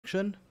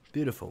connection.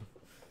 Beautiful.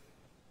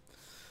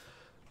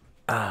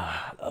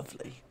 Ah,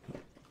 lovely.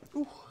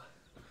 Ooh.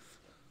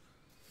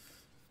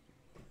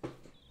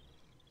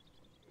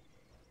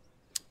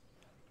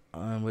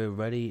 And we're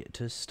ready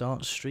to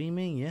start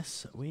streaming.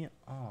 Yes, we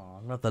are.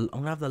 I'm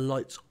gonna have the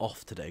lights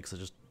off today because I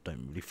just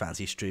don't really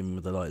fancy streaming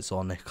with the lights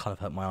on. They kind of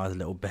hurt my eyes a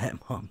little bit.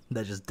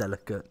 They're just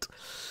delicate.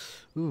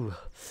 Ooh.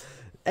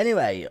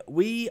 Anyway,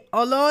 we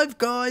are live,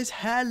 guys.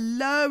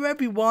 Hello,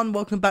 everyone.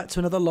 Welcome back to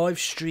another live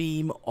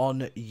stream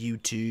on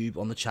YouTube,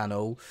 on the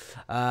channel.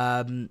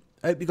 I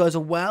hope you guys are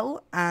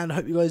well, and I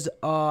hope you guys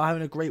are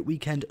having a great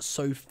weekend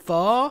so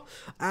far.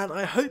 And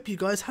I hope you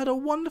guys had a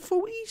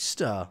wonderful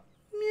Easter.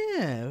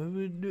 Yeah,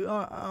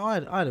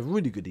 I had a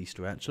really good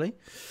Easter, actually.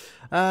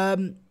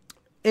 In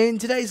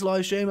today's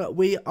live stream,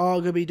 we are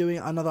going to be doing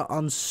another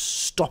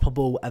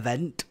unstoppable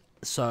event.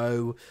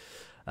 So,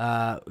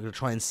 we're going to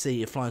try and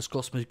see if Flying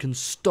Scotsman can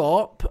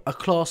stop a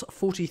Class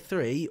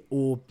 43,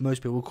 or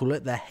most people call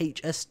it the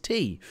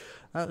HST.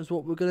 That is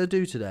what we're going to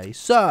do today.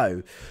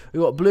 So,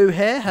 we've got Blue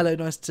here. Hello,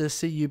 nice to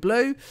see you,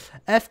 Blue.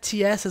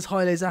 FTS says,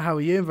 hi, LaZeR, how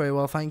are you? Very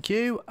well, thank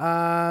you.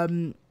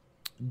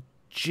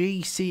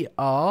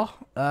 GCR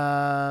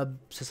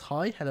says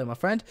hi. Hello, my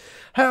friend.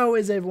 How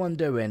is everyone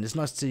doing? It's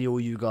nice to see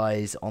all you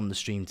guys on the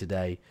stream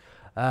today.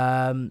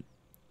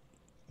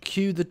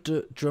 Cue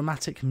the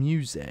dramatic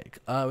music.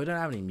 We don't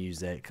have any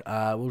music.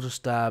 We'll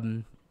just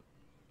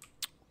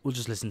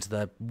listen to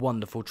the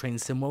wonderful Train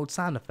Sim World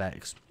sound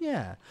effects.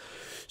 Yeah.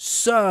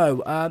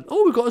 So,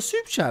 oh, we've got a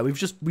super chat. We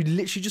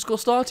literally just got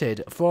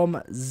started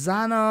from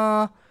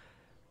Zana.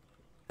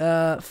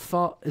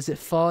 Is it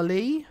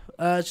Farley?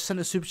 Just sent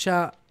a super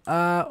chat.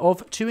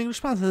 Of £2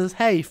 English pounds. Says,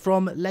 hey,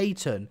 from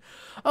Leighton.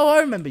 Oh, I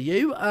remember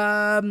you.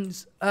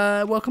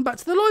 Welcome back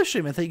to the live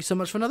stream, and thank you so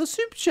much for another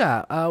super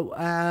chat.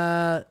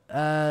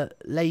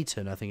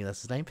 Leighton, I think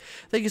that's his name.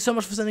 Thank you so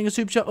much for sending a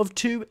super chat of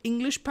 £2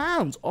 English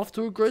pounds. Off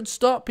to a good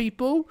start,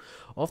 people.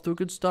 Off to a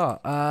good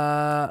start.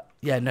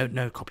 Yeah,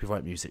 no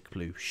copyright music,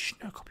 Blue. Shh,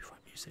 no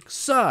copyright music.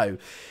 So,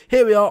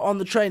 here we are on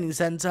the training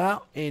centre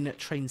in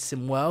Train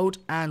Sim World,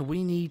 and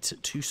we need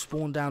to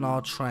spawn down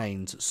our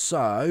trains.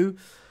 So,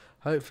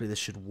 hopefully this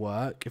should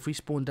work. If we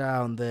spawn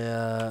down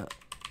the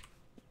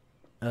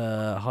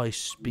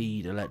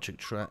high-speed electric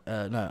train,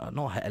 no,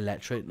 not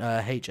electric,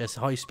 HS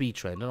high-speed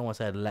train. I don't know why I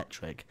said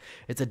electric.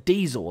 It's a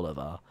diesel,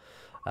 Oliver.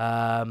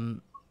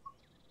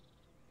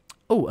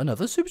 Oh,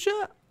 another super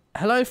chat.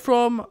 Hello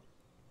from,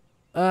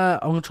 I'm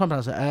going to try and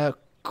pronounce it,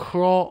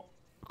 Crotia.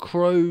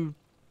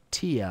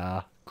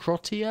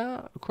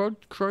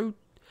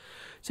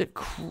 Is it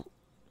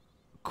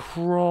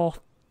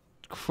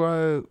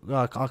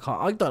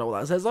I don't know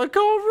what that says. I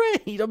can't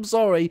read. I'm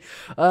sorry.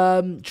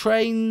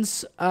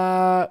 Trains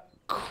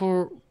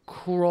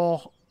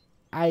Croatia.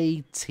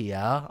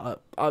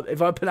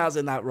 If I'm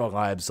pronouncing that wrong,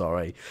 I am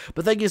sorry.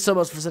 But thank you so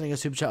much for sending a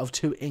super chat of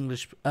 £2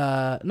 English.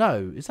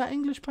 No, is that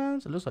English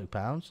pounds? It looks like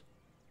pounds.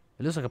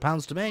 It looks like a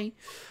pounds to me.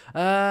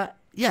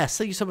 Yes,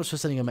 thank you so much for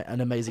sending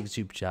an amazing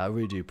super chat. I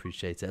really do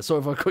appreciate it. Sorry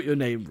if I got your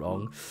name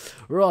wrong.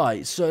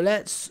 Right, so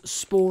let's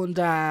spawn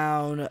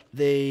down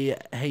the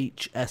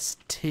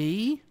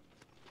HST. I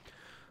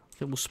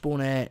think we'll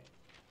spawn it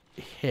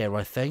here,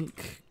 I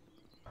think.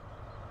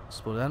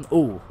 Spawn it down.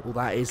 Oh,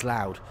 that is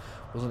loud.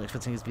 Wasn't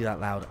expecting it to be that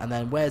loud. And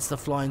then where's the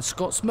Flying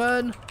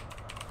Scotsman?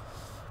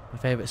 My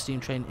favourite steam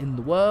train in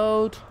the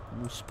world.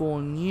 We'll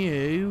spawn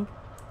you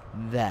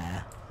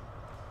there.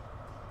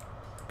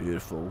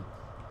 Beautiful.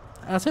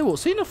 And I'll tell you what,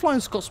 seeing a Flying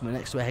Scotsman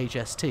next to a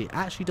HST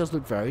actually does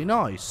look very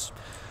nice.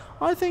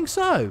 I think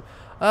so.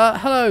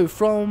 Hello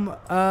from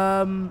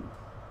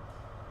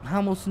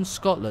Hamilton,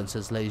 Scotland,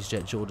 says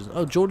LaZeR Jordan.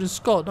 Oh, Jordan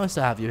Scott, nice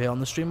to have you here on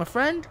the stream, my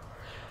friend.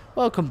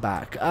 Welcome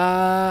back.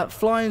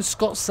 Flying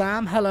Scott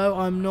Sam, hello.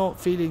 I'm not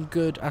feeling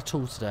good at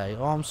all today.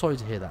 Oh, I'm sorry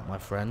to hear that, my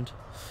friend.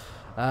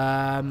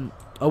 I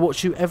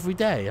watch you every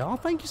day. Oh,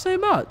 thank you so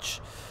much.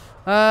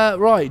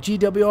 Right,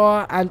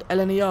 GWR and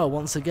LNER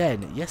once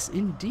again. Yes,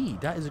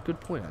 indeed. That is a good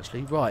point,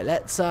 actually. Right,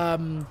 let's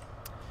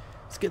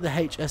get the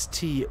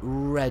HST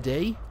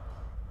ready.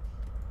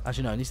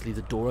 Actually, no, I need to leave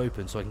the door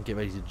open so I can get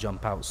ready to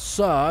jump out.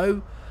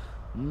 So,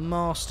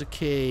 master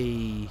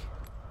key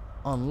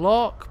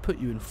unlock, put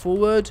you in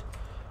forward,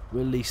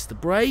 release the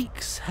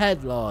brakes,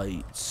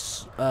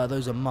 headlights.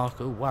 Those are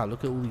marker. Oh, wow,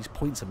 look at all these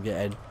points I'm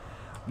getting.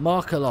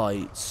 Marker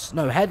lights.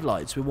 No,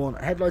 headlights. We want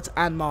headlights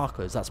and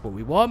markers. That's what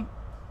we want,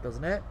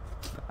 doesn't it?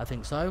 I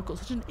think so. I've got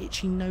such an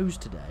itchy nose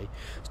today.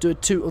 Let's do a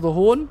toot of the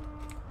horn.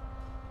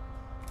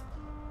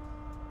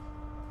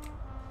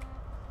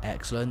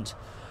 Excellent.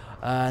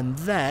 And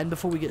then,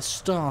 before we get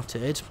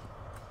started,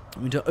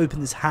 I'm going to open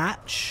this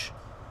hatch.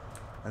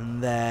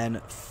 And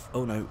then,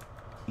 oh no,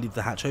 leave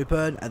the hatch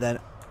open. And then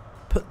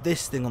put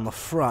this thing on the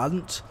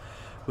front,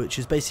 which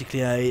is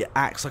basically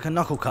acts like a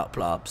knuckle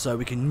coupler. So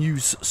we can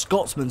use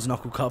Scotsman's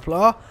knuckle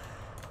coupler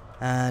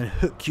and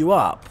hook you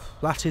up.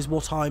 That is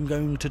what I'm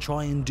going to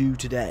try and do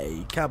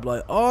today. Cab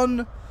light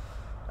on.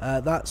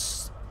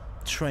 That's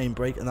train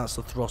brake, and that's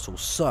the throttle.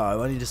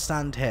 So I need to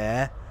stand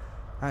here,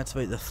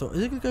 activate the throttle.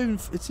 Is it going?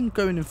 It's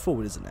going in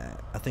forward, isn't it?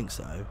 I think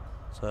so.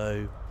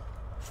 So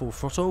full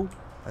throttle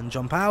and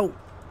jump out,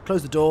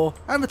 close the door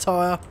and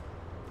retire.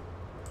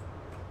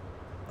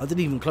 I didn't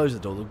even close the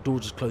door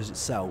just closed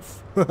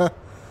itself.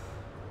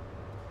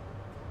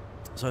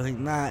 So I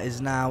think that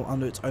is now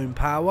under its own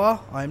power.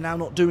 I am now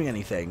not doing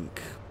anything.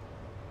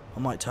 I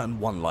might turn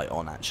one light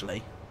on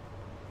actually.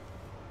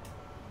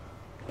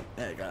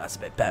 There we go, that's a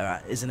bit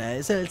better, isn't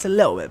it? It's a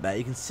little bit better.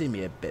 You can see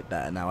me a bit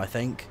better now, I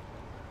think.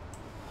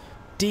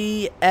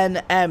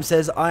 DNM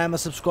says, I am a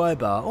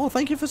subscriber. Oh,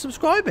 thank you for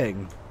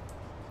subscribing.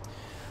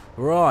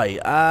 Right,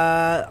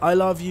 I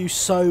love you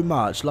so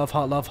much. Love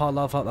heart, love heart,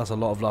 love heart. That's a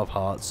lot of love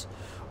hearts.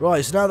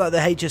 Right, so now that the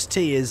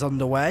HST is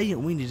underway,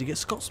 we need to get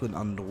Scotsman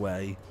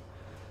underway.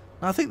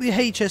 Now, I think the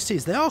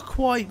HSTs, they are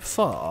quite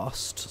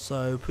fast.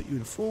 So, put you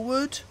in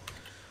forward.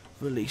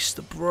 Release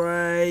the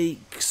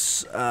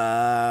brakes.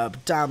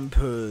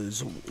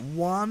 Dampers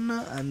 1,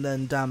 and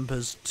then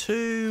dampers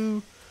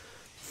 2.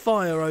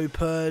 Fire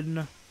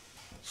open.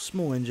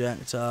 Small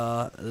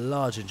injector.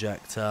 Large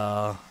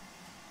injector.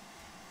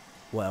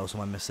 What else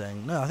am I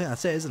missing? No, I think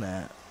that's it, isn't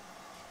it?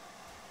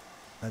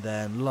 And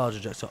then large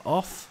injector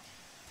off.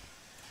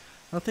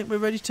 I think we're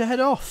ready to head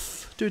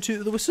off. Do a toot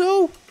of the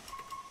whistle.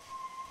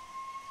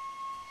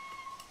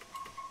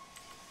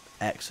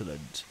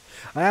 Excellent.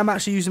 I am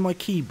actually using my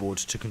keyboard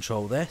to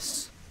control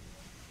this.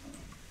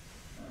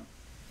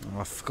 Oh,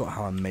 I forgot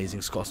how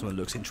amazing Scotsman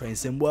looks in Train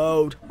Sim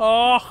World.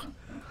 Oh!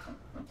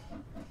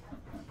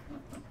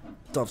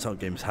 Dovetail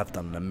Games have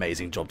done an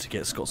amazing job to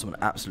get Scotsman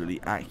absolutely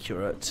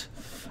accurate.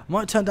 I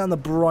might turn down the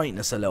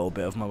brightness a little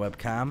bit of my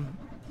webcam.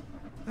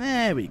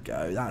 There we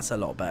go. That's a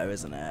lot better,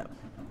 isn't it?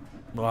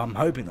 Well, I'm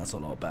hoping that's a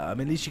lot better. I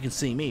mean, at least you can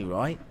see me,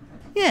 right?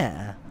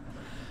 Yeah.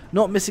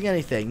 Not missing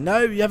anything.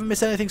 No, you haven't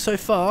missed anything so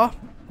far.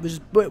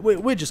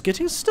 We're just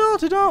getting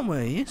started, aren't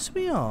we? Yes,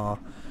 we are.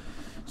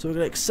 So we're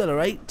going to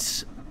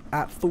accelerate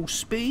at full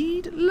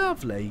speed.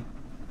 Lovely.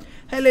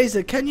 Hey,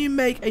 LaZeR, can you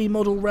make a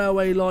model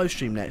railway live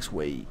stream next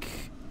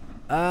week?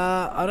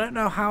 I don't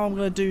know how I'm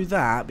going to do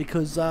that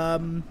because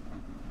my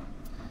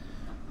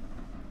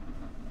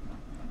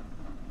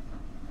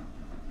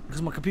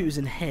computer's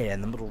in here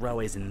and the model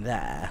railway's in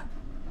there.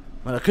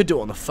 Well, I could do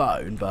it on the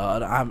phone,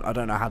 but I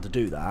don't know how to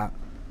do that.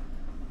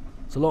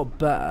 It's a lot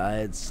better.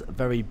 It's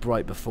very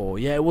bright before.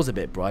 Yeah, it was a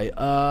bit bright.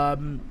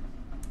 Hopefully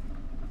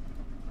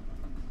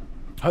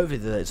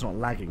it's not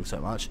lagging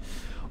so much.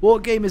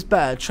 What game is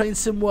better, Train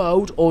Sim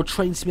World or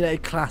Train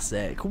Simulator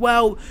Classic?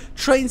 Well,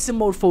 Train Sim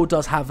World 4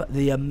 does have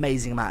the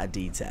amazing amount of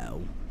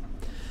detail.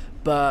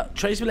 But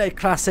Train Simulator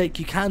Classic,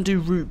 you can do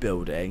route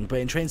building, but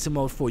in Train Sim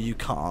World 4 you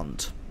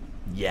can't.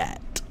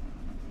 Yet.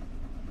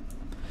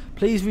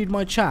 Please read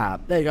my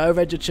chat. There you go, I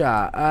read your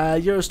chat.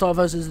 Eurostar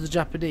versus the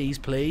Japanese,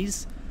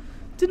 please.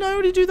 Didn't I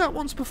already do that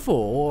once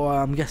before?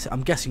 Or I'm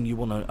guessing you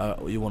want a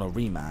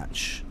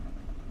rematch.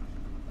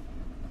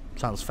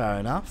 Sounds fair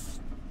enough.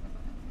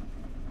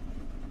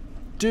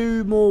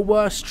 Do more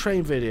worst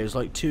train videos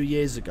like 2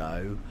 years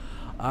ago.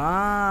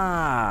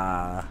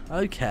 Ah,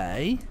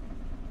 okay.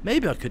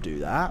 Maybe I could do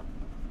that.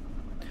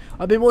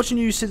 I've been watching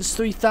you since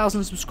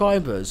 3,000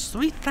 subscribers.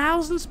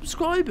 3,000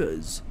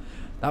 subscribers?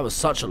 That was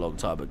such a long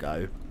time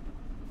ago.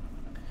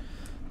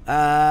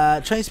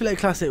 Train Simulator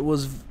Classic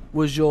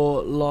was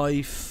your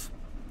life...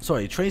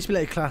 Sorry, Train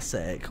Simulator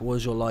Classic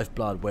was your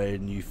lifeblood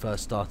when you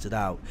first started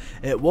out.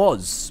 It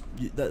was.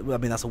 I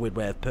mean, that's a weird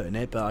way of putting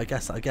it, but I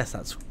guess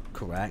that's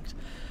correct.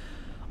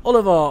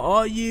 Oliver,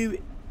 are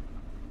you...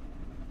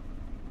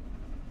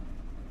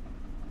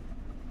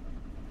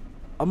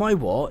 Am I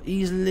what?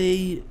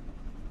 Easily...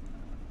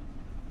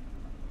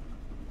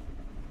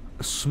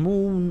 A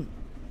small...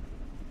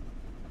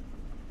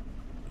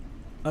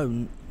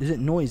 Oh, is it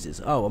noises?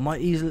 Oh, am I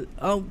easily...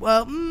 Oh,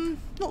 well,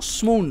 not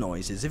small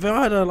noises. If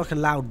I had like a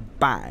loud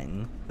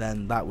bang,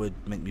 then that would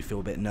make me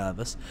feel a bit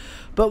nervous.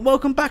 But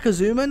welcome back,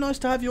 Azuma. Nice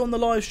to have you on the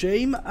live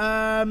stream.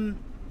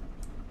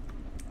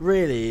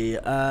 Really,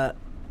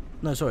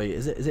 no, sorry.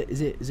 Is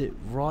it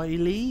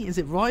Riley? Is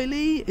it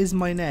Riley? Is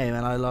my name,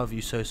 and I love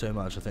you so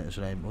much. I think that's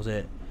your name. Was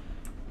it?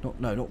 Not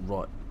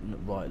right.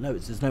 No,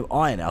 there's no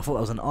I in it. I thought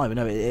that was an I, but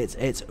no,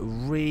 it's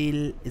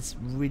real. It's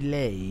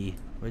relay.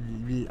 I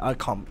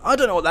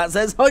don't know what that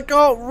says. I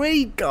can't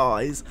read,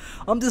 guys.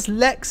 I'm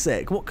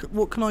dyslexic.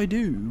 What can I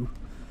do?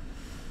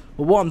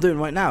 Well, what I'm doing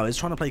right now is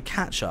trying to play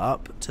catch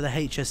up to the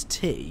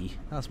HST.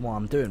 That's what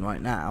I'm doing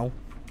right now.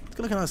 It's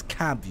got like a nice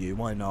cab view.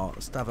 Why not?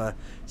 Just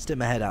stick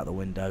my head out the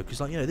window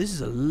because, like, you know,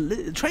 this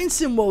is Train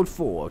Sim World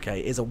 4.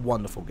 Okay, is a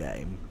wonderful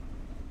game.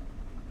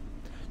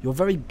 You're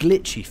very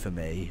glitchy for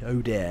me.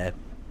 Oh dear.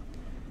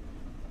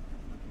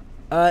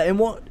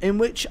 In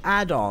which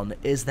add-on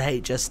is the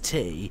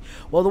HST?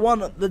 Well, the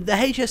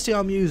HST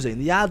I'm using,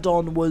 the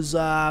add-on was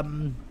I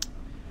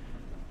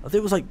think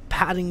it was like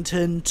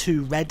Paddington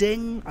to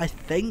Reading. I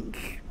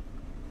think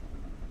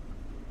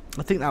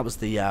that was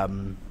the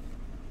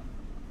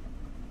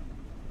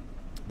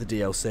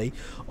DLC.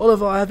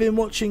 Oliver, I have been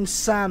watching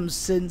Sam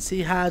since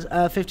he had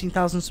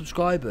 15,000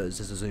 subscribers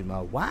as a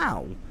Zoomer.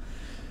 Wow.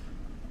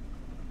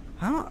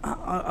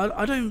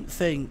 I don't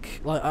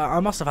think, like, I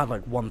must have had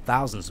like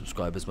 1,000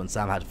 subscribers when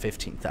Sam had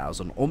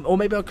 15,000, or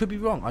maybe I could be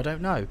wrong. I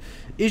don't know.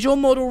 Is your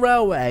model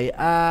railway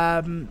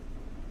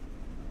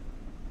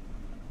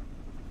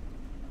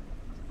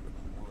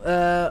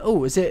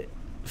oh, is it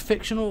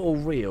fictional or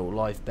real,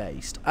 life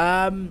based?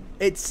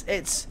 It's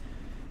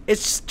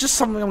just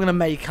something I'm gonna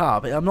make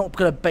up. I'm not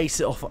gonna base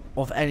it off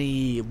of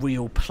any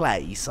real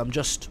place. I'm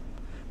just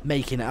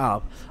making it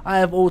up. I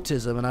have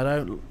autism and I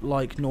don't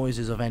like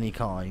noises of any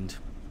kind.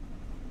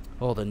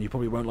 Well, then you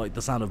probably won't like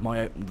the sound of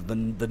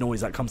the noise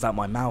that comes out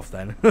my mouth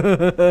then.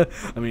 I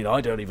mean, I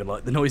don't even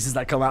like the noises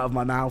that come out of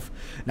my mouth.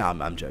 No,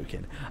 I'm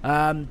joking.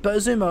 But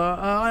Azuma,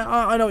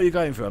 I know what you're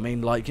going through. I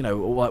mean, like, you know,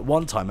 like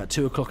one time at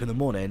 2 o'clock in the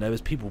morning, there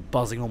was people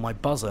buzzing on my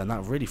buzzer, and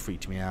that really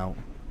freaked me out.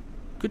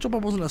 Good job I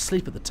wasn't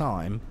asleep at the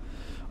time.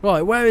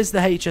 Right, where is the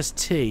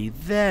HST?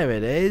 There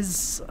it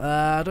is.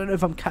 I don't know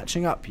if I'm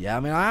catching up yet.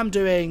 I mean, I am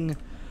doing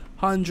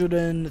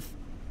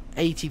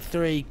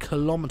 183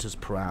 kilometers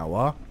per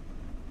hour.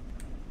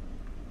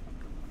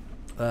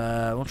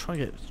 I'll try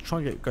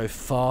and go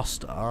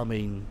faster. I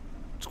mean,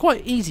 it's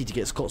quite easy to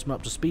get Scotsman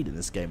up to speed in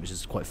this game, which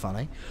is quite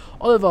funny.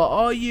 Oliver,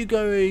 are you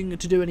going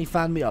to do any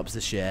fan meetups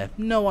this year?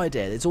 No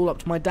idea. It's all up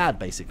to my dad,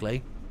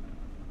 basically.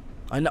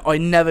 I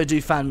never do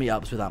fan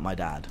meetups without my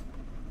dad.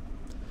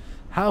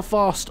 How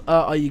fast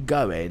are you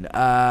going?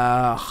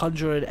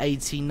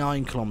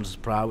 189 kilometers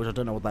per hour, which I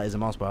don't know what that is in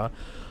miles per hour.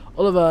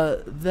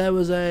 Oliver, there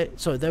was a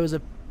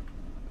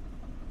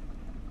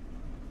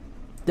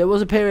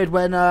period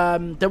when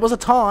there was a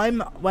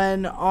time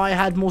when I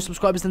had more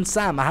subscribers than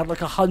Sam. I had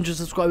like 100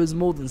 subscribers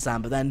more than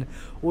Sam, but then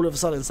all of a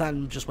sudden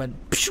Sam just went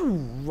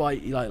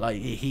right. Like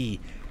he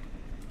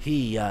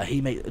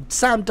made.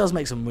 Sam does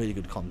make some really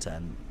good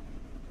content.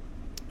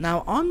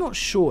 Now I'm not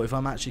sure if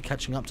I'm actually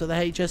catching up to the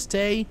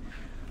HST,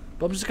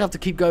 but I'm just gonna have to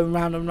keep going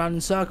round and round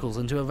in circles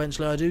until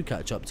eventually I do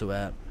catch up to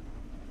it.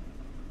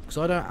 Because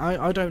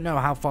I don't know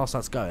how fast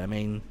that's going. I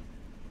mean,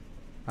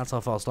 that's how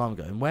fast I'm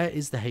going. Where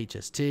is the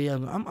HST?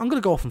 I'm going to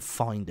go off and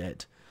find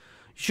it.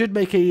 You should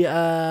make a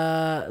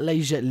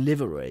LaZeR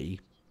livery.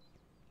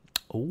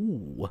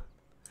 Ooh.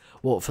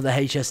 What, for the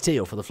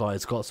HST or for the Flying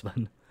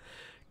Scotsman?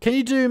 Can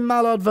you do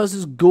Mallard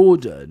versus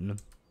Gordon?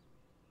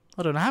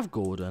 I don't have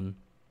Gordon.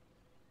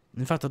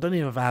 In fact, I don't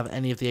even have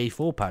any of the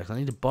A4 packs. I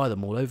need to buy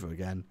them all over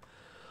again.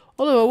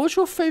 Oliver, what's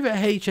your favourite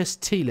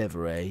HST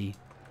livery?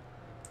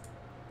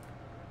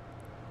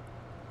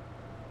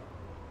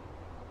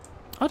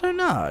 I don't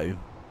know. I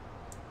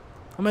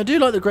mean, I do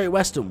like the Great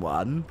Western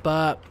one,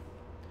 but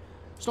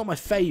it's not my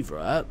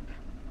favourite.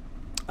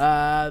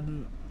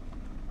 Probably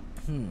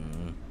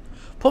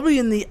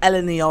in the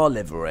LNER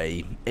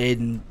livery.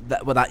 In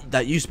that, well,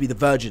 that used to be the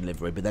Virgin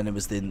livery, but then it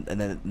was and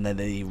then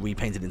they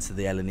repainted into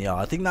the LNER.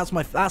 I think that's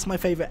my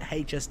favourite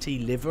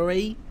HST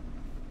livery.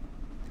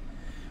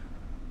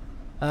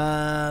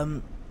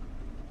 But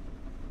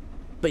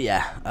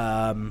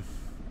yeah.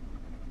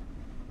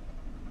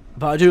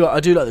 But I do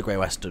like the Grey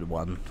Western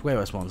one. The Grey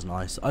Western one's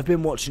nice. I've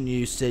been watching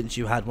you since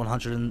you had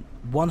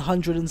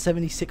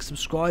 176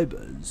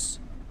 subscribers.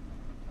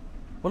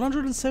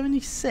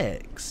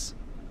 176?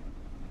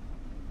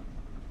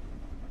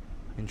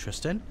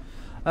 Interesting.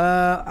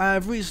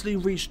 I've recently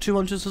reached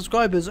 200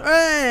 subscribers.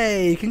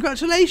 Hey!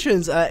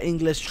 Congratulations,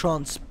 English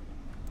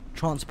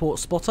Transport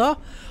Spotter.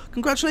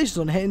 Congratulations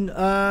on hitting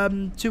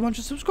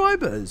 200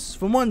 subscribers.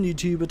 From one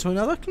YouTuber to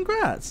another,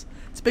 congrats.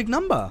 It's a big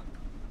number.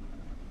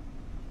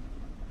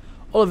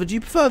 Oliver, do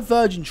you prefer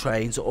Virgin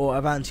Trains or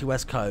Avanti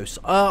West Coast?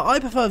 I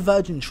prefer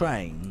Virgin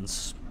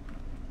Trains.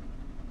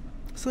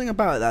 Something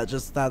about that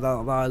that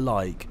I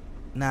like.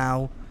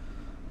 Now,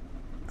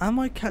 am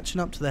I catching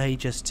up to the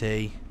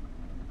HST?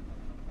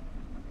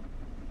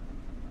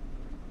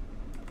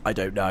 I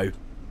don't know.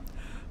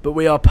 But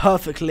we are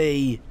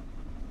perfectly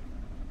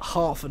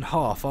half and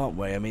half, aren't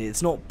we? I mean,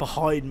 it's not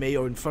behind me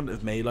or in front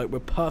of me. Like, we're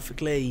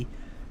perfectly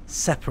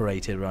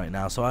separated right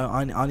now. So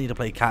I need to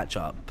play catch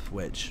up,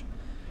 which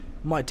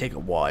might take a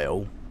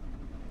while.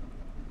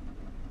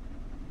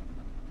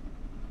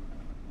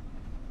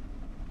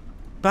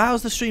 But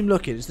how's the stream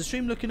looking? Is the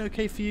stream looking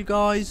okay for you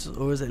guys?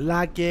 Or is it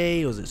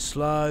laggy? Or is it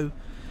slow?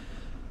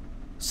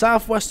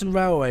 Southwestern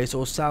Railways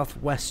or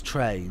Southwest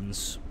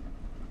Trains?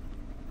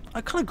 I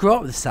kind of grew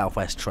up with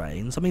Southwest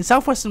Trains. I mean,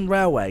 Southwestern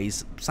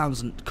Railways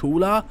sounds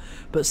cooler,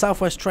 but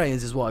Southwest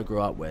Trains is what I grew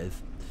up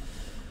with.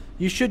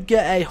 You should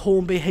get a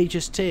Hornby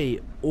HST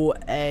or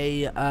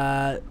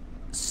a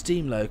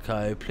steam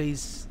loco.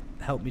 Please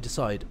help me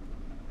decide.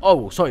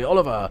 Oh, sorry,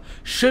 Oliver.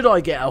 Should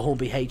I get a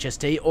Hornby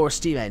HST or a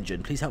steam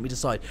engine? Please help me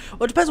decide.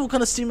 Well, it depends on what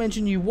kind of steam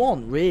engine you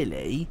want,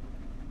 really.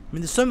 I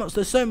mean, there's so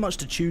much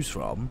to choose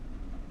from.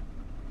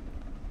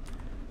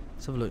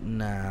 Let's have a look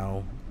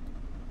now.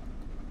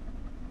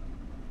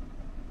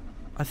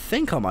 I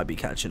think I might be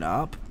catching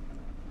up.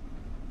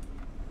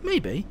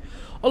 Maybe.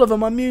 Oliver,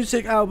 my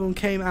music album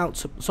came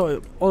out.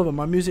 Sorry, Oliver,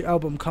 my music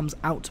album comes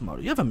out tomorrow.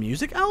 You have a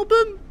music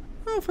album?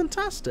 Oh,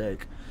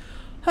 fantastic.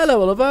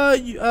 Hello,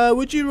 Oliver.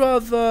 Would you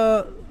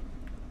rather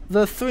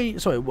the three?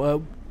 Sorry.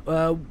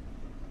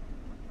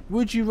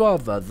 Would you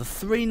rather the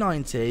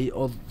 390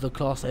 or the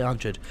Class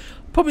 800?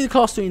 Probably the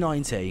Class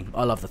 390.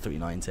 I love the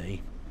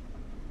 390.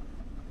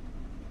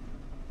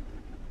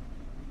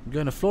 I'm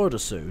going to Florida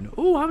soon.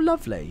 Oh, how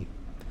lovely.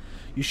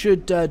 You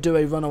should do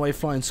a runaway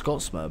flying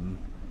Scotsman.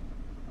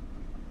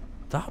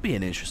 That would be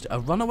an interesting... A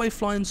runaway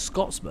flying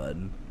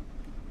Scotsman.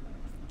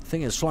 The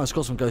thing is, flying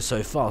Scotsman goes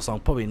so fast, I'll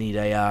probably need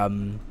a...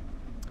 I'll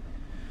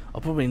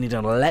probably need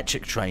an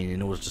electric train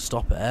in order to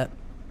stop it.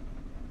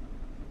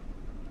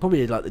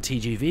 Probably like the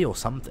TGV or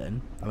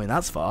something. I mean,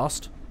 that's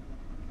fast.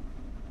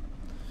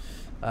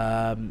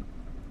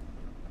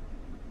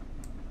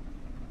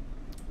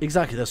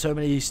 Exactly, there's so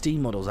many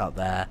steam models out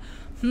there.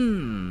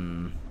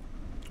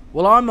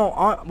 Well,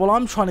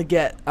 I'm trying to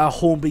get a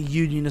Hornby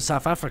Union of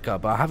South Africa,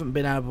 but I haven't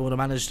been able to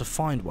manage to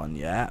find one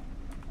yet.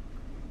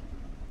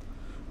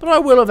 But I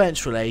will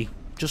eventually,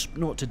 just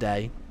not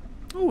today.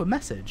 Oh, a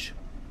message.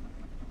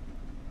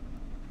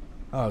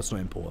 Oh, it's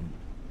not important.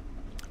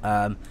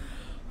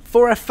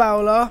 For a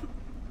Fowler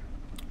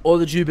or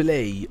the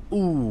Jubilee?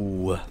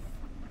 Ooh,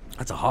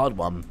 that's a hard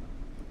one.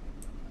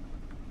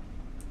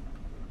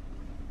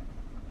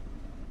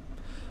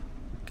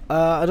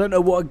 I don't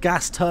know what a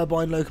gas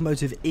turbine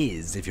locomotive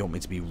is, if you want me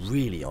to be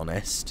really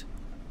honest.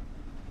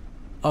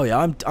 Oh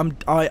yeah,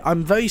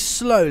 I'm very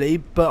slowly,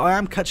 but I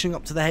am catching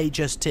up to the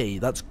HST.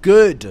 That's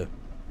good.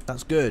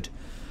 That's good.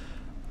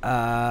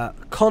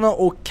 Connor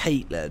or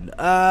Caitlin?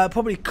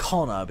 Probably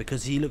Connor,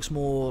 because he looks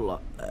more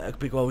like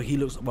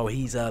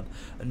he's a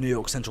New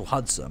York Central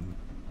Hudson.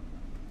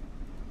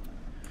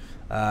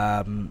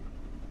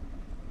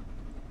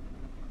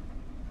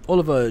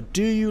 Oliver,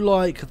 do you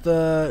like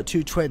the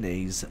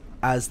 220s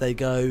as they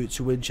go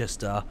to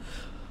Winchester?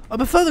 I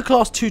prefer the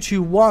Class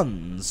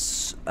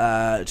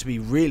 221s, to be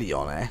really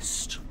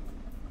honest.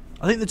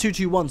 I think the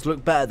 221s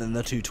look better than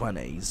the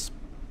 220s,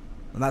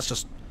 and that's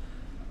just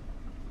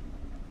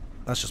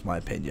my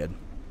opinion.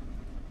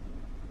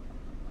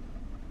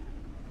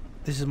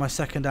 This is my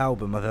second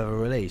album I've ever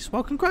released.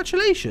 Well,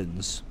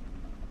 congratulations.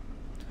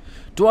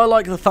 Do I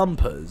like the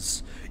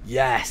thumpers?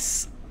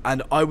 Yes,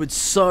 and I would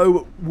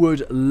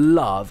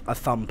love a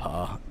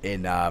thumper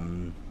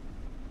in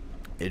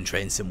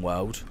Train Sim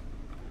World.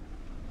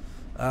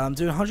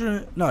 Doing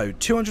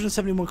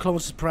 271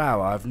 kilometers per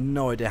hour. I have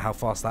no idea how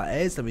fast that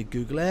is. Let me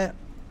Google it.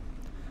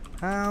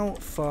 How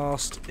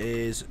fast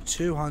is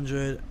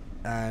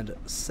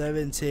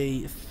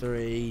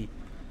 273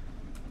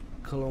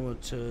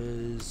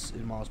 kilometers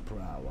in miles per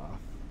hour?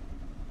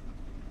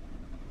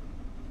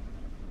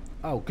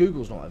 Oh,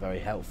 Google's not very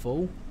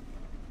helpful.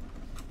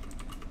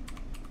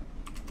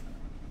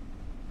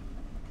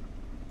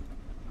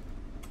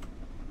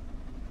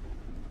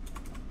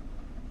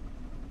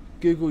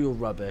 Google your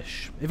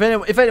rubbish. If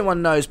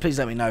anyone knows, please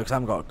let me know, because I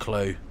haven't got a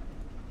clue.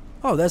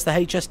 Oh, there's the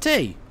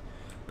HST.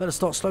 Better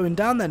start slowing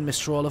down then,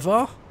 Mr.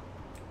 Oliver.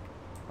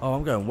 Oh,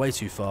 I'm going way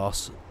too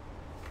fast.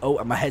 Oh,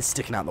 and my head's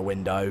sticking out the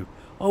window.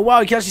 Oh,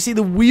 wow, you can actually see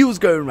the wheels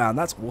going around.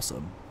 That's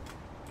awesome.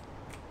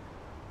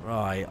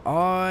 Right,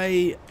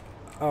 oh,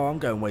 I'm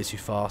going way too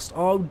fast.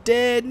 Oh,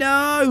 dear,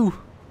 no!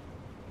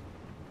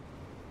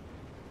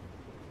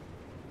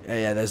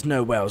 Yeah, there's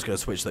no way I was going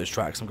to switch those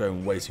tracks. I'm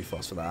going way too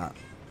fast for that.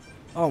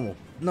 Oh,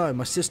 no,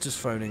 my sister's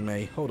phoning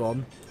me. Hold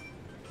on.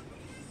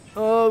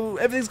 Oh,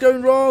 everything's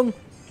going wrong.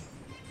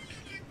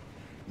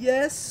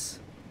 Yes.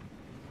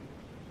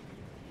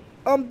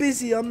 I'm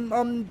busy. I'm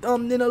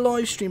in a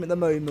live stream at the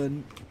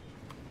moment.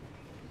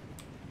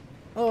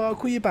 Oh, I'll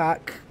call you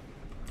back.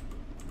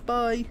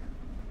 Bye.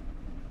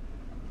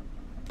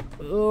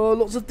 Oh,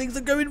 lots of things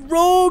are going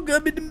wrong.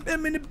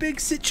 I'm in a big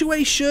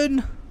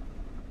situation.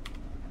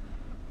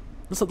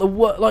 It's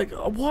like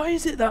why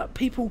is it that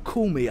people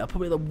call me at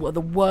probably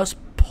the worst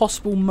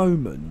possible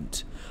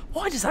moment?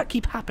 Why does that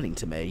keep happening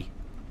to me?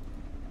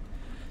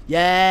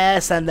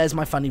 Yes, and there's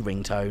my funny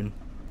ringtone.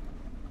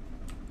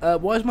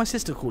 Why is my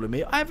sister calling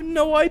me? I have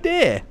no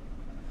idea.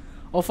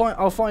 I'll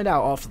find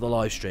out after the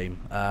live stream.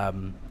 I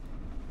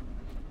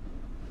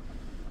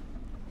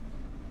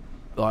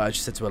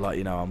just said to her, like,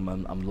 you know,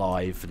 I'm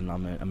live and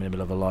I'm in the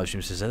middle of a live stream.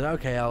 She said,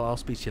 okay, I'll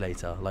speak to you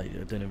later. Like,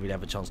 I didn't really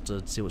have a chance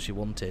to see what she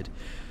wanted.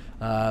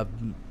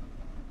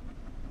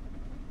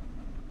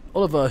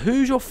 Oliver,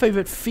 who's your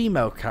favourite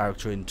female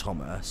character in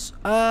Thomas?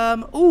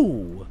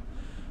 Ooh,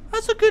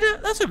 that's a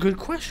good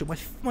question.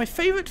 My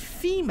favourite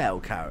female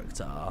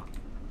character.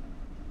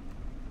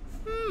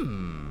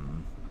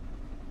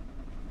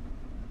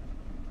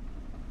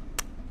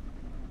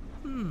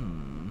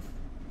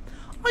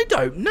 I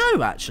don't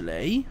know,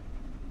 actually.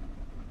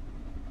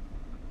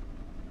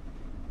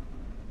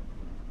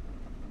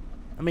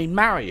 I mean,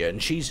 Marion,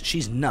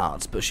 she's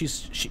nuts, but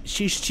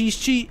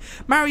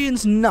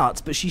Marion's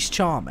nuts, but she's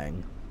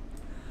charming.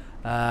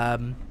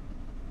 Who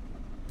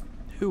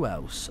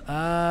else?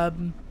 I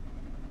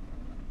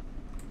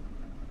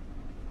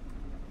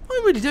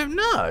really don't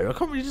know. I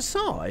can't really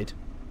decide.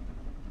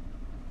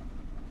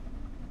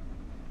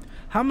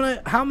 How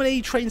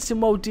many Train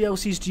Sim World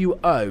DLCs do you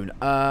own?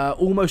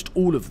 Almost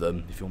all of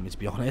them, if you want me to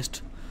be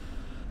honest.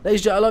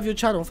 Ladies and gentlemen, I love your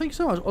channel. Thank you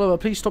so much. Oliver,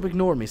 please stop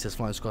ignoring me, says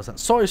Flying Scott Sam.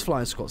 Sorry,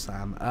 Flying Scott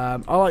Sam.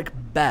 I like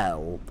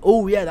Bell.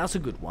 Oh, yeah, that's a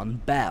good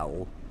one.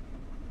 Bell.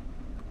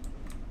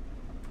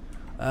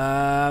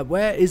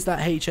 Where is that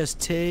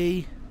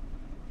HST?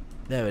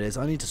 There it is.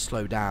 I need to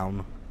slow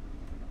down.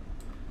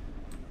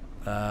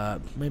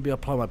 Maybe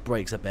apply my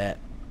brakes a bit.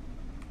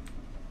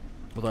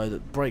 Although the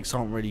brakes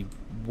aren't really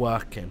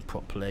working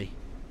properly.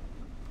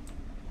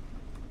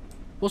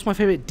 What's my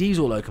favourite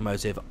diesel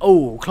locomotive?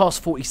 Oh, class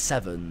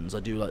 47s. I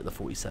do like the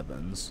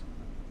 47s.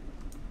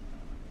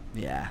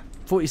 Yeah,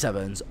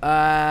 47s.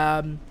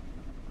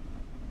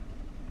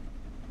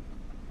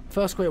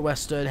 First Great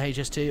Western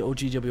HST or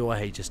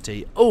GWI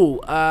HST? Oh,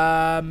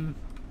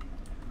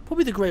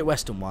 probably the Great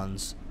Western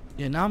ones.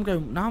 Yeah, now I'm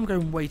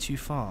going way too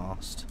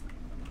fast.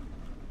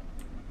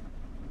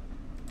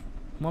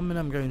 1 minute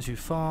I'm going too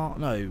far.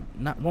 No,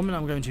 1 minute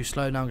I'm going too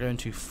slow. Now I'm going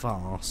too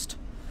fast.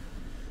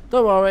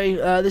 Don't worry.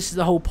 This is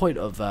the whole point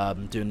of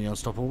doing the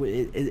Unstoppable.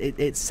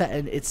 It's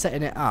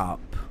setting it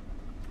up.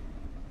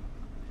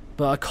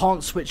 But I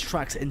can't switch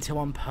tracks until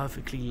I'm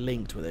perfectly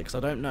linked with it,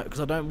 because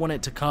I don't want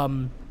it to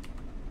come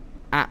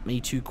at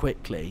me too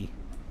quickly.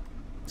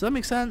 Does that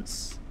make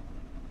sense?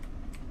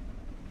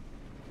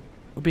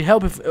 It would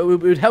help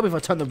if I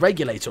turned the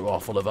regulator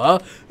off, Oliver.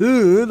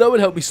 That would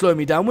help me slow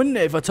me down, wouldn't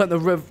it? If I turned the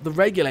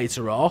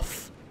regulator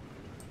off.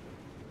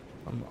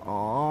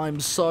 I'm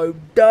so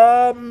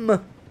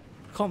dumb.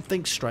 Can't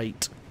think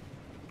straight.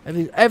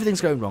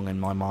 Everything's going wrong in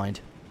my mind.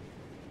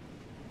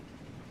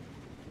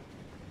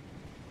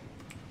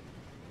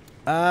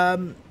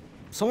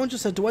 Someone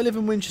just said, do I live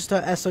in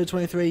Winchester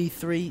SO23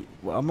 3?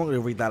 Well, I'm not going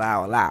to read that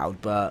out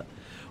loud, but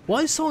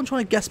why is someone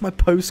trying to guess my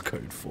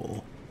postcode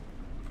for?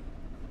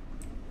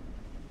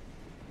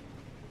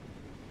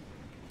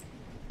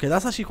 Okay,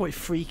 that's actually quite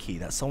freaky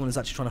that someone is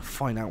actually trying to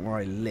find out where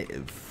I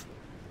live.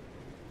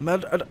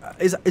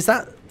 Is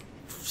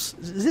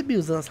it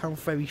because that sounds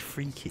very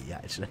freaky,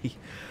 actually?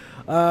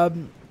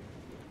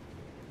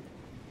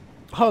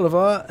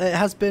 Oliver, it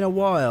has been a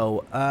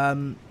while.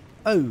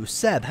 Oh,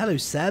 Seb. Hello,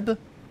 Seb.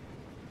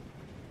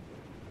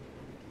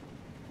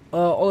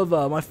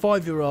 Oliver, my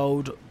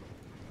 5-year-old...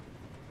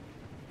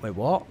 Wait,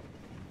 what?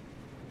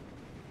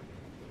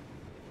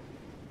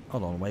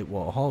 Hold on, wait,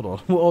 what? Hold on,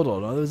 hold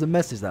on. There was a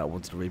message that I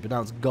wanted to read, but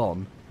now it's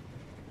gone.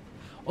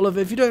 Oliver,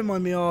 if you don't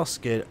mind me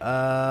asking,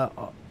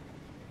 are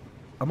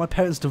my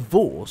parents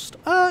divorced?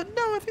 No,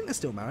 I think they're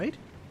still married.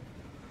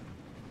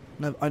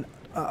 No,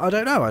 I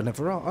don't know. I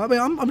never. I mean,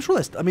 I'm sure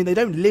they're. I mean, they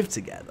don't live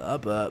together,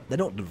 but they're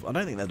not. I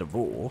don't think they're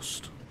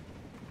divorced.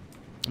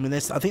 I mean, I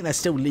think they're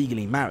still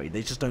legally married.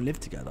 They just don't live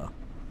together.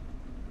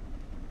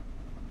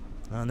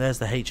 And there's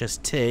the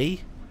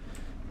HST.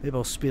 Maybe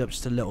I'll speed up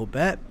just a little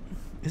bit.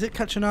 Is it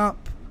catching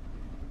up?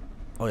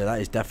 Oh yeah,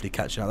 that is definitely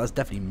catching up. That's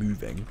definitely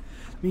moving.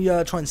 Let me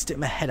try and stick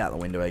my head out the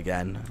window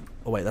again.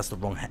 Oh wait, that's the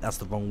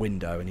wrong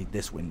window. I need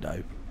this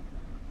window.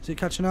 Is it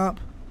catching up?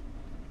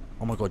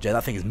 Oh my god, yeah,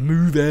 that thing is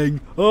moving.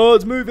 Oh,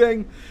 it's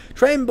moving.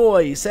 Train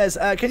Boy says,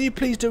 can you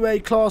please do a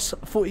class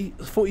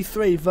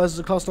 43 versus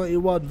a class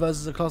 91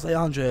 versus a class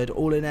 800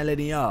 all in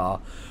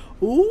LNER?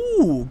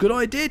 Ooh, good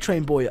idea,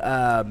 Train Boy.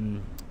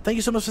 Thank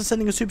you so much for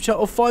sending a super chat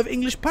of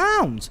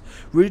 £5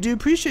 Really do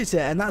appreciate it,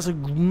 and that's a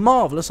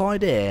marvellous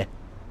idea.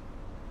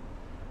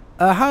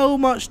 How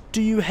much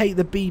do you hate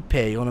the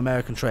beeping on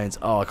American trains?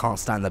 Oh, I can't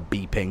stand the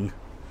beeping.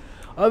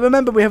 I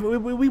remember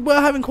we were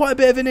having quite a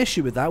bit of an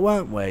issue with that,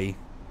 weren't we?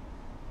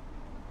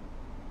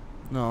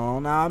 No,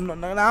 now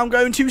I'm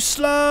going too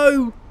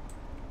slow.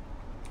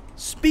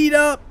 Speed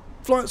up,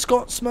 Flying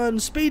Scotsman,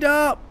 speed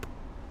up.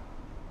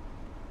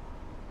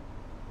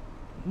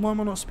 Why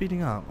am I not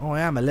speeding up? Oh, I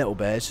am a little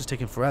bit. It's just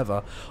taking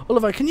forever.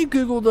 Oliver, can you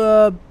Google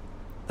the...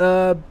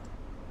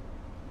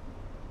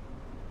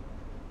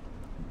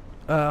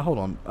 hold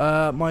on.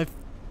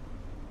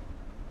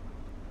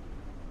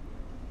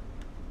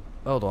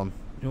 Hold on.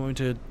 You want me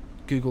to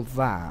Google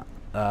that?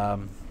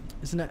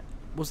 Isn't it...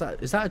 What's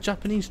that? Is that a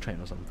Japanese train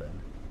or something?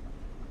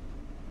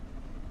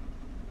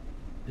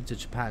 It's a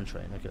Japan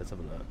train. Okay, let's have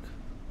a look.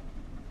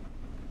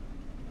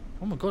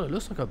 Oh my god, it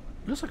looks like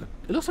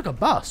a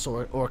bus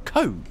or a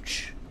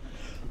coach.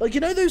 Like, you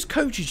know those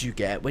coaches you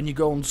get when you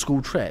go on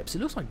school trips? It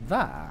looks like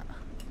that.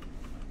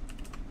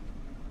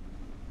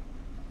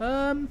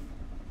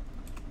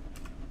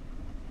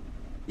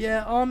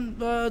 Yeah,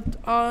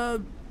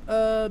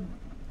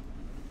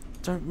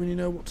 don't really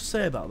know what to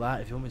say about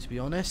that, if you want me to be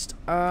honest.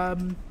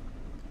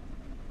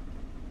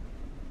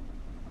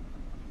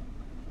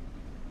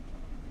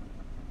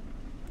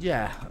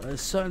 Yeah,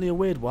 it's certainly a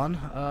weird one.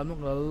 I'm not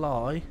gonna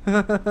lie.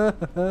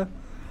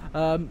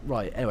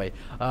 Right. Anyway,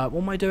 what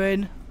am I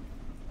doing?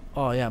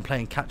 Oh yeah, I'm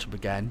playing catch up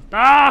again.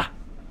 Ah!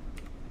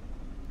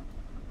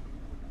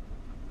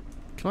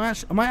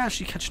 Am I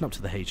actually catching up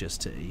to the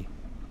HST?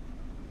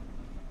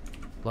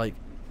 Like,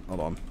 hold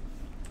on.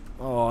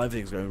 Oh,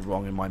 everything's going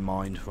wrong in my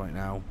mind right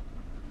now.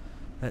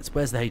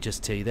 Where's the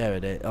HST? There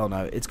it is. Oh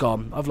no, it's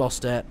gone. I've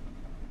lost it.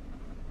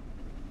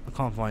 I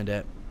can't find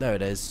it. There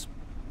it is.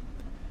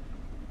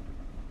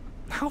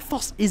 How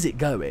fast is it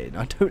going?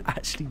 I don't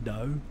actually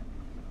know.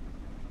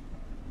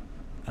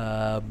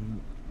 We're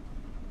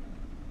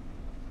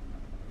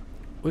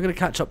going to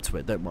catch up to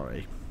it, don't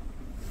worry.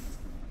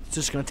 It's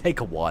just going to take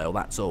a while,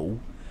 that's all.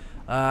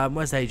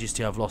 Where's the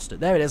HST? I've lost it.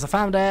 There it is, I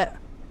found it.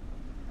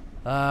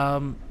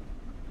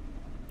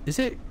 Is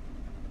it?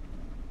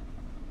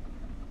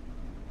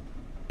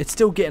 It's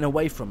still getting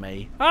away from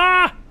me.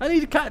 Ah! I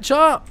need to catch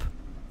up.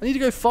 I need to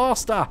go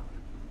faster.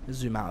 Let's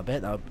zoom out a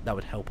bit. That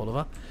would help,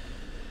 Oliver.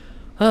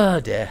 Oh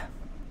dear.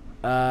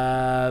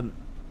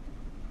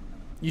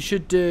 You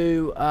should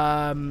do.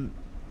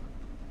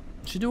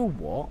 Should do a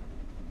what?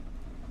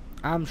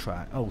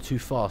 Amtrak. Oh, too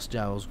fast.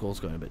 Yeah, I was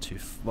going a bit too.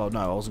 Well, no,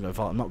 I wasn't going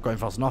fast. I'm not going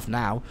fast enough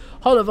now.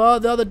 Oliver,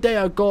 the other day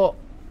I got.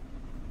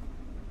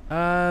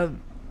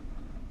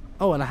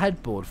 Oh, and a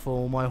headboard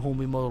for my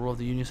Hornby model of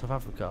the Union of South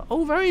Africa.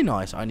 Oh, very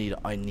nice. I need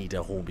a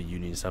Hornby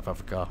Union of South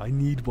Africa. I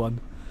need one.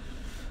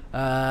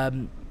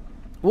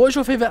 What's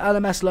your favourite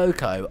LMS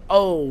loco?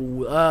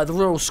 Oh, the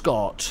Royal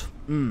Scot.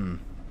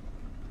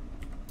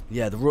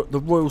 Yeah, the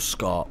Royal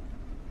Scot.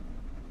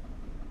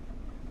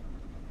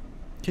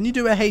 Can you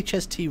do a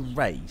HST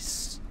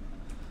race?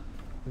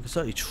 We can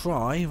certainly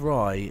try.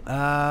 Right.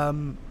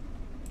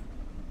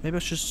 Maybe I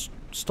should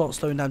start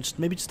slowing down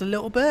maybe just a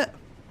little bit.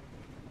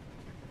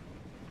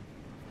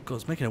 God,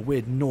 it's making a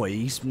weird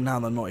noise now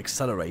that I'm not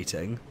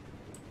accelerating.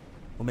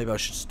 Or maybe I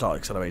should start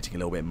accelerating a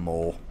little bit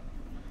more.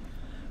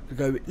 We'll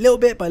go little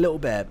bit by little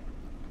bit.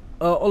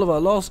 Oliver,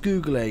 last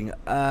Googling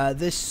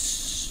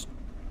this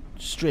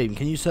stream,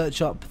 can you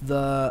search up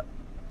the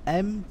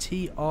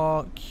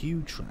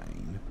MTRQ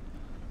train?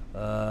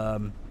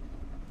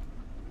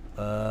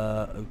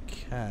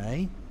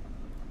 Okay.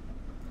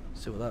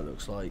 See what that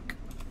looks like.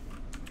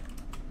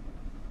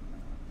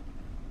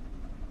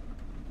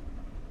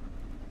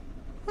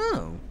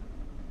 Oh.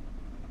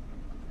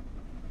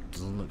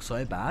 Doesn't look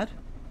so bad.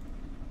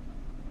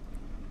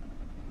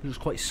 It looks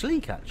quite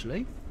sleek,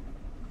 actually.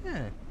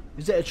 Yeah.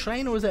 Is it a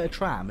train or is it a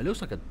tram? It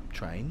looks like a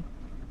train,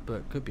 but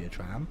it could be a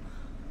tram.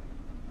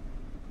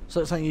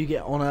 So it's something you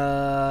get on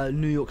a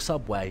New York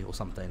subway or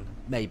something.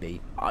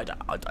 Maybe. I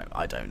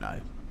don't know.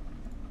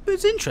 But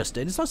it's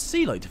interesting. It's nice to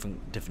see like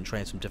different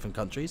trains from different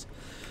countries.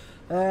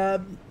 Oh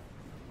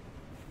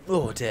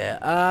dear.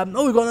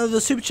 Oh, we've got another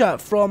super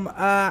chat from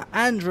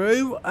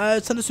Andrew.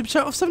 Send a super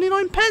chat of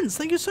 79 pence.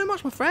 Thank you so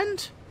much, my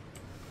friend.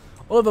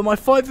 Oliver, my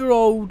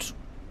 5-year-old.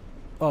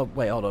 Oh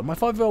wait, hold on. My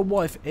 5-year-old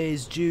wife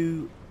is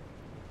due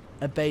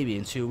a baby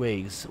in 2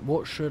 weeks.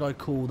 What should I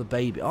call the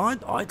baby? I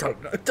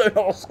don't know. Don't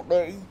ask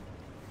me.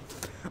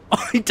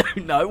 I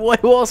don't know. Why are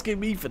you asking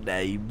me for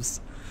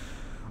names?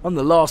 I'm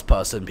the last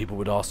person people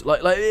would ask. Like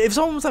if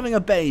someone was having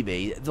a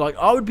baby, like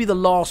I would be the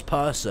last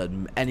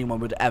person anyone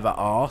would ever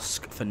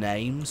ask for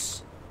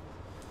names.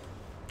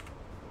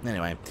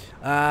 Anyway,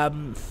 there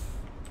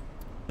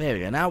we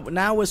go.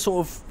 Now we're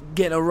sort of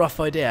getting a rough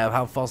idea of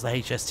how fast the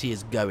HST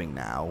is going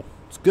now.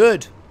 It's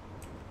good.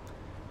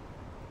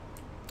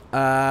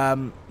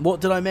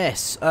 What did I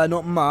miss?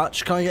 Not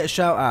much. Can I get a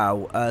shout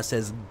out?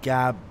 Says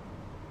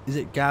Is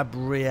it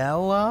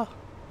Gabriella?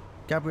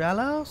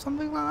 Gabriella?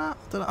 Something like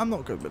that? I'm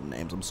not good with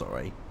names, I'm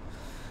sorry.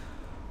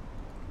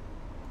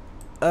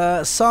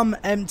 Some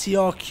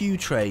MTRQ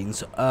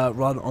trains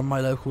run on my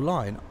local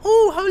line.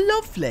 Oh, how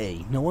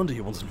lovely! No wonder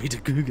you wanted me to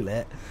Google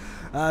it.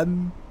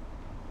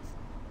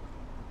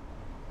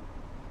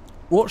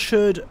 What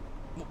should...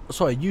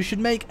 Sorry, you should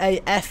make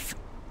a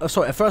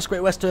First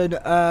Great Western...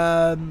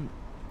 a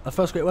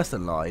First Great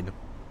Western line.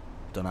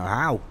 Don't know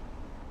how.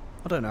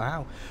 I don't know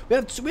how. We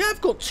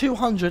have got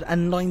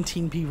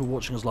 219 people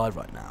watching us live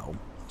right now.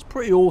 It's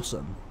pretty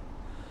awesome.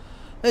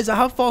 LaZeR,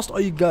 how fast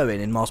are you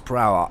going in miles per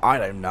hour? I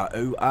don't know.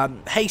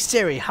 Hey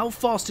Siri, how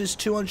fast is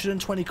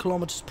 220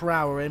 kilometers per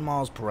hour in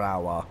miles per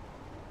hour?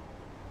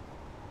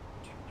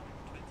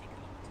 220 kilometers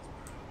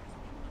per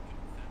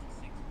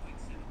hour is 136.7 miles per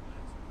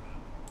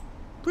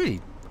hour.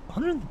 Really?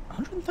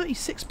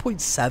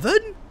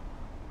 136.7?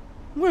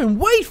 We're going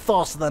way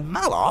faster than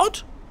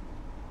Mallard.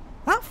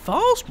 That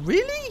fast?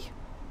 Really?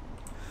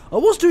 I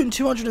was doing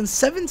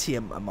 270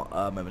 a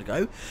moment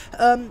ago.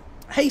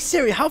 Hey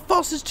Siri, how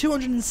fast is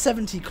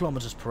 270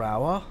 kilometers per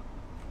hour?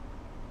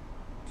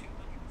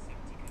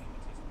 270 kilometers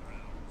per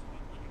hour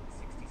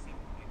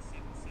is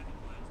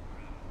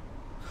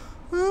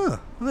 167.77 miles per hour. Ah,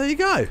 well, there you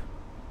go.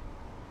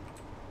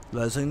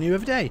 Learn something new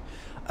every day.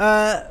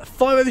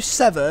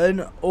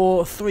 507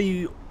 or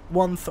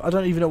 313. I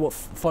don't even know what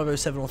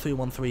 507 or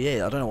 313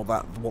 is. I don't know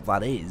what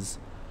that is.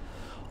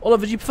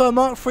 Oliver, do you prefer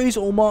Mark 3s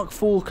or Mark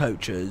 4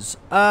 coaches?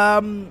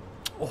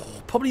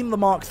 Probably the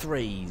Mark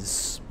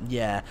 3s.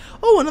 Yeah.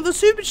 Oh, another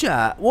super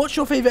chat. What's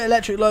your favourite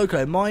electric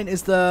loco? Mine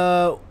is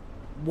the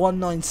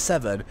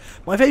 197.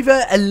 My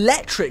favourite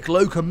electric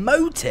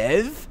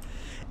locomotive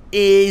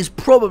is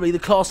probably the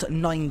Class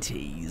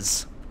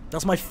 90s.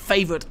 That's my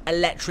favourite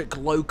electric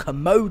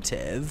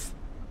locomotive.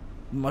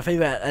 My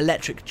favourite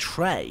electric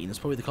train is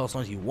probably the Class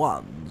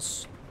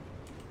 91s.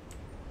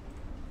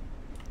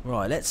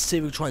 Right, let's see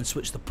if we can try and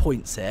switch the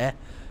points here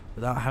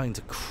without having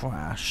to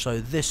crash. So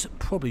this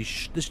probably...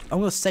 I'm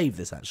going to save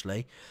this,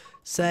 actually.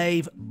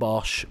 Save,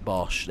 bosh,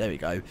 bosh. There we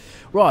go.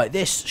 Right,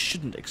 this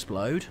shouldn't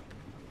explode.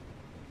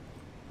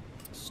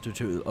 Let's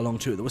do along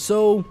to the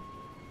whistle.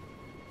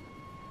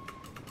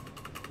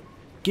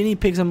 Guinea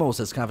Pigs and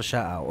Malters can have a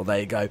shout out. Well,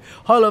 there you go.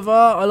 Hi,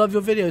 LaZeR. I love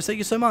your videos. Thank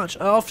you so much.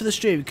 After the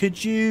stream,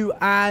 could you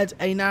add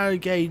a narrow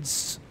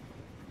gauge...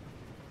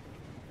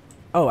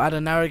 Oh, add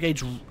a narrow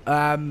gauge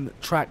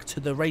track to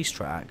the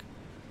racetrack.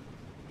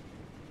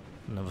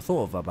 Never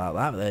thought about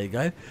that, but there you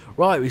go.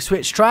 Right, we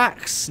switched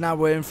tracks. Now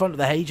we're in front of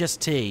the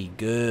HST.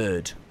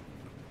 Good.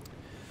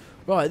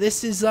 Right,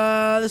 this is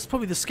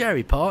probably the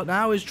scary part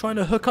now, is trying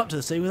to hook up to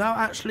the thing without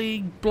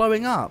actually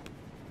blowing up.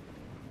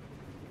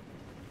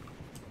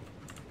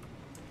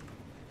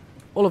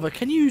 Oliver,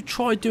 can you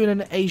try doing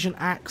an Asian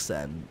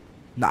accent?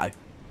 No,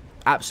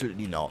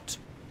 absolutely not.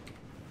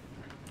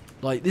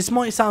 Like, this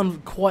might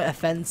sound quite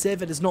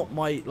offensive, and it's not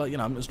my, like, you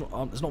know, it's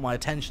not my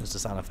intentions to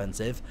sound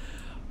offensive,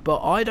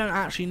 but I don't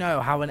actually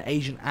know how an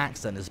Asian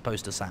accent is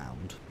supposed to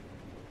sound.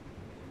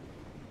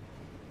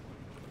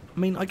 I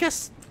mean, I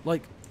guess,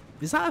 like,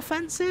 is that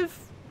offensive?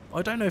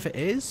 I don't know if it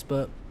is,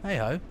 but hey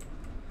ho.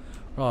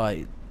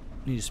 Right,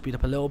 need to speed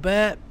up a little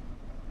bit.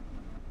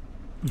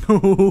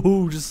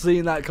 Just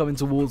seeing that coming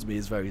towards me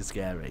is very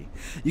scary.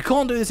 You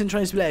can't do this in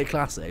Train Simulator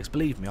Classics,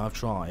 believe me, I've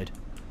tried.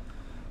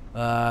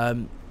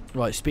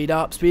 Right, speed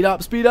up, speed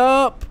up, speed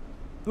up!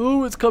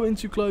 Oh, it's coming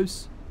too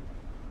close.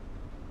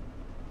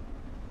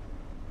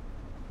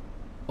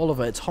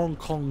 Oliver, it's Hong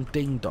Kong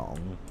Ding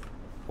Dong.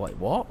 Wait,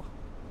 what?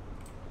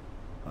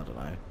 I don't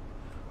know.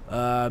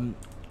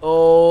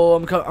 Oh,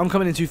 I'm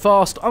coming in too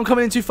fast. I'm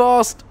coming in too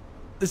fast.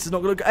 This is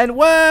not going to end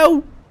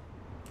well.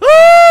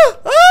 Ah!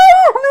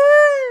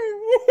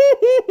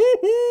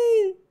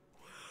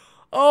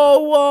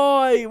 Oh,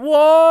 why?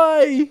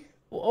 Why?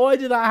 Why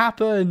did that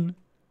happen?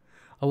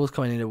 I was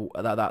coming in.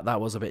 That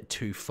was a bit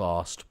too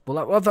fast. We'll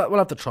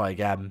have to try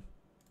again.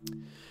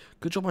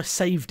 Good job I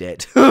saved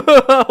it.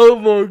 Oh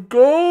my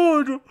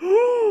god!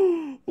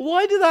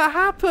 Why did that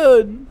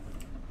happen?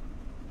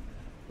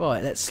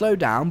 Right, let's slow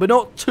down, but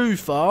not too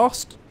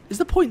fast. Is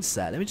the point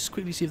set? Let me just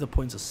quickly see if the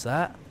points are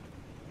set.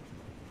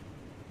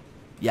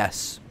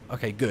 Yes.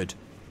 Okay, good.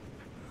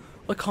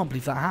 I can't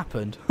believe that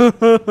happened.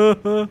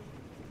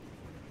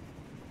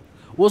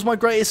 Was my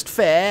greatest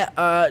fear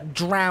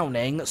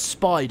drowning,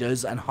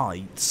 spiders, and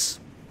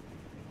heights?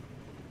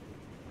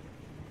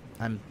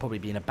 And probably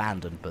being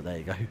abandoned, but there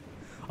you go.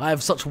 I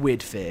have such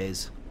weird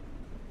fears.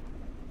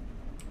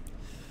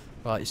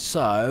 Right,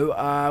 so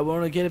we're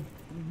gonna get.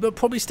 We'll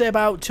probably stay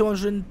about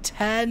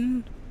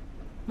 210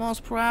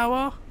 miles per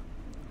hour.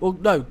 Well,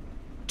 no,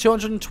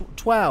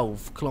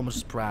 212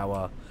 kilometers per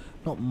hour,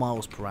 not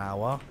miles per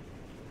hour.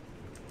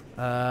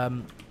 What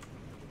am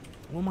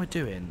I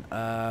doing?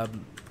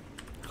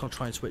 I'll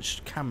try and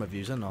switch camera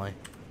views, haven't I?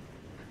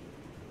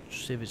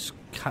 Just see if it's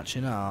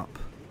catching up.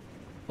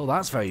 Oh,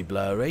 that's very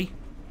blurry.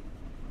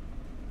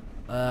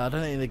 I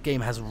don't think the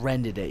game has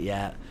rendered it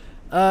yet.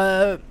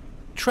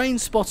 Train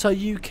Spotter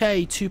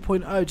UK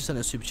 2.0 just sent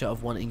a super chat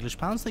of £1 English.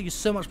 Thank you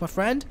so much, my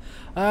friend.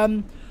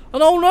 And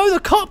oh no, the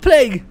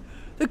coupling!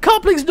 The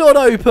coupling's not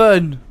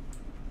open!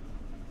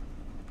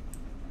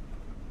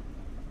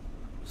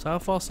 So how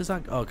fast is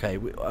that? Okay,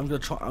 I'm gonna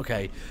try.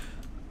 Okay,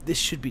 this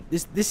should be.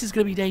 This is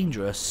gonna be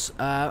dangerous.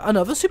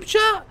 Another super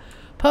chat.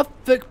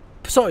 Perfect.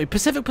 Sorry,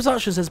 Pacific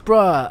Production says,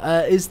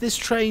 bruh, is this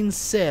train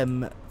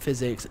sim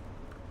physics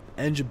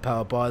engine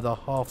powered by the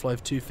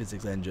Half-Life 2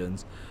 physics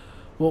engines?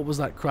 What was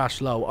that crash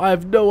low? I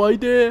have no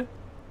idea.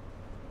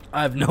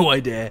 I have no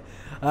idea.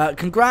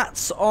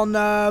 Congrats on.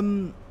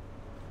 Oh,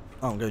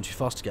 I'm going too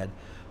fast again.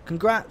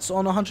 Congrats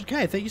on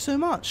 100k. Thank you so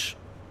much.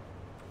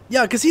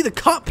 Yeah, I can see the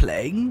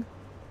coupling,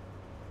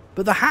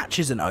 but the hatch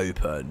isn't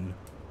open.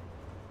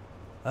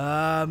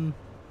 And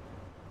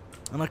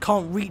I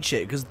can't reach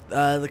it because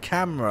the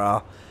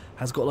camera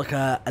has got like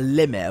a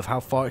limit of how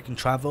far it can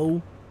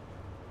travel.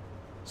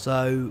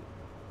 So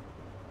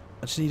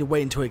I just need to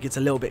wait until it gets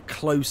a little bit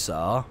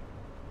closer.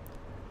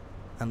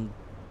 And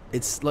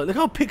it's like, look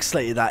how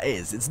pixelated that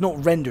is. It's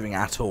not rendering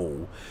at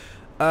all.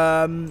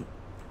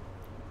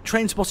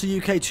 Train Spotter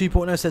UK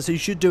 2.0 says, so you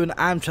should do an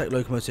Amtrak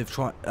locomotive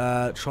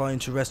trying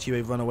to rescue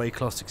a runaway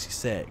Class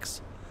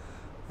 66.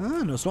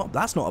 Oh, no, it's not.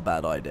 That's not a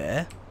bad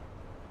idea.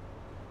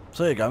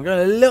 So there you go. I'm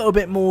going a little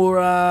bit more.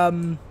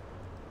 I'm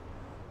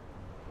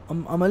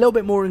a little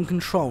bit more in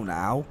control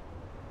now.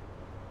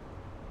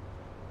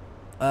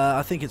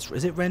 I think it's.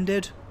 Is it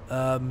rendered?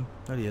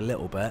 Only a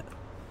little bit.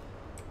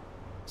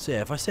 So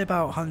yeah, if I say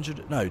about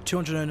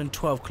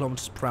 212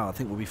 kilometers per hour, I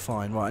think we'll be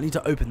fine. Right, I need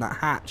to open that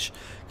hatch.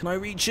 Can I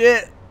reach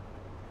it?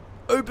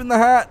 Open the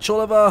hatch,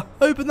 Oliver.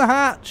 Open the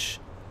hatch.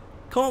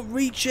 Can't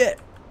reach it.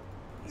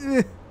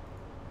 Let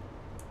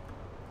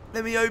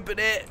me open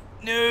it.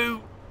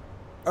 No.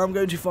 I'm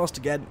going too fast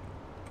again.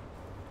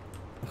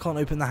 I can't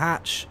open the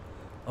hatch.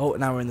 Oh,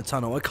 now we're in the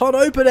tunnel. I can't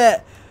open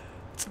it.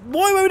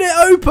 Why won't it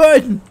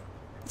open?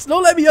 It's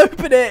not letting me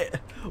open it.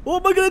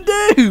 What am I gonna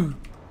do?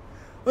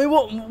 I mean,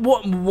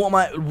 what am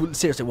I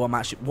seriously? What am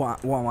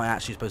I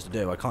actually supposed to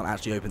do? I can't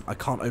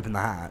open the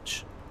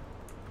hatch.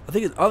 I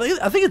think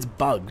it's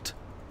bugged.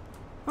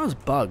 That was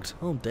bugged.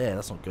 Oh dear,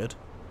 that's not good.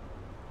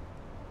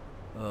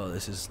 Oh,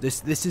 this is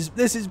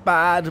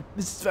bad.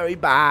 This is very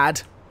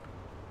bad.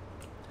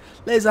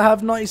 LaZeR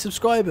have 90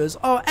 subscribers.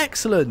 Oh,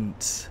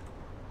 excellent.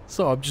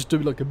 So I'm just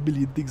doing like a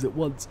million things at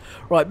once.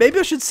 Right, maybe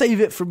I should save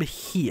it from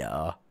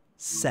here.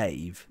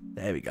 Save.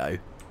 There we go.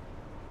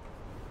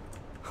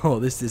 Oh,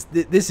 this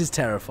is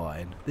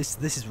terrifying. This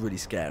is really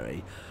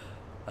scary.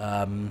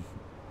 I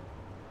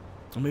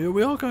mean,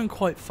 we are going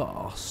quite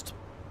fast,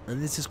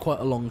 and this is quite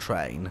a long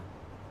train.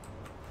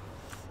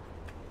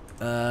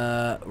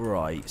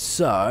 Right.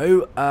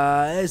 So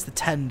there's the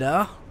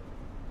tender.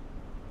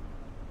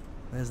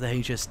 There's the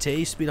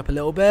HST. Speed up a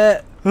little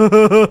bit.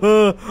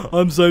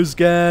 I'm so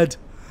scared.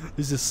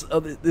 This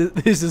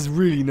is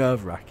really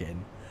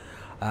nerve-wracking.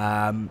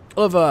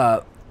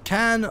 Oliver,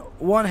 can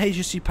one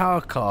HST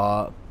power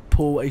car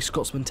pull a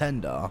Scotsman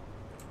tender?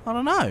 I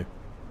don't know.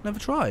 Never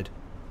tried.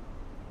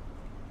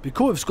 Be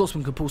cool if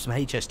Scotsman could pull some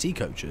HST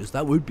coaches.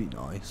 That would be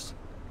nice.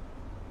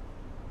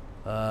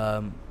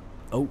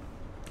 Oh,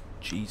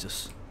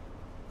 Jesus.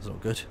 That's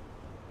not good.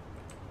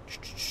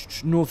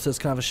 North says,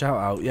 can I have a shout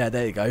out? Yeah,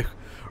 there you go.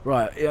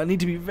 Right, I need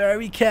to be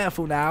very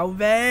careful now.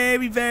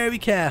 Very, very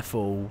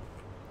careful.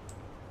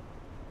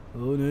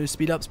 Oh no,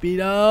 speed up,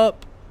 speed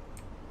up.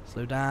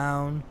 Slow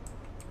down.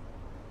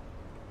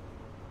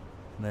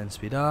 And then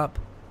speed up.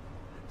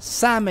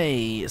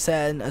 Sammy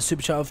sent a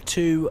super chat of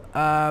 2,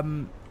 I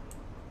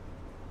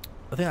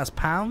think that's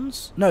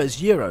pounds. No,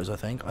 it's euros. I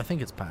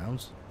think it's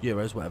pounds,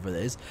 euros, whatever it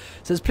is.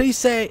 It says please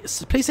say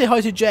hi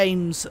to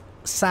James,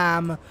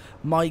 Sam,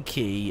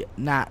 Mikey,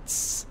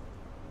 Nats,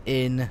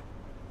 in.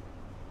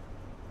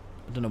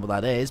 I don't know what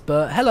that is,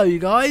 but hello, you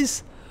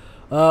guys.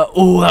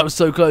 Oh, that was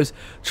so close.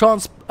 Train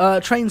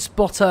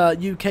Spotter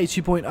UK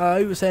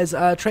 2.0 says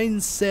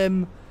Train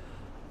Sim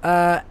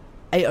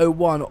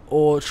 801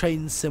 or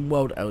Train Sim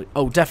World.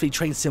 Oh, definitely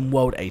Train Sim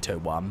World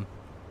 801.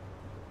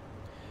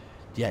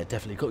 Yeah,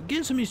 definitely.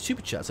 Getting some new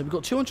super chats. So we've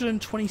got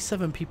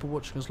 227 people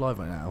watching us live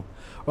right now.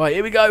 Right,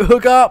 here we go.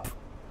 Hook up.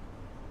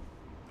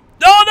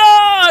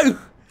 Oh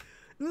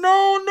no!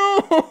 No!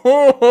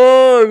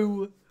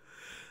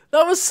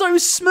 That was so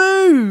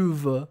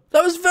smooth.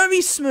 That was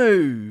very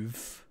smooth.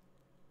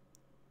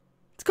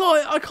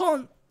 God, I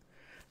can't.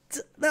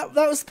 That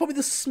was probably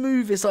the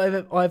smoothest I've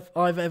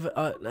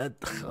ever.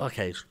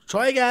 Okay,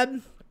 try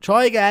again.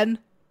 Try again.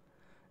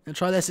 And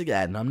try this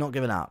again. I'm not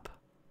giving up.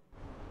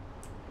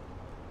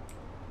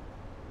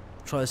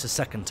 Try this a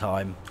second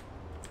time.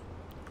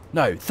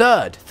 No,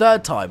 third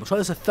time. We'll try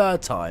this a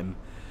third time.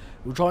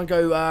 We'll try and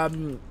go,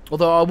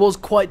 although I was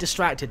quite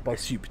distracted by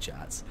super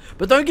chats.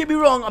 But don't get me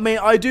wrong, I mean,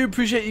 I do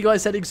appreciate you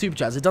guys sending super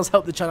chats. It does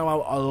help the channel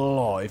out a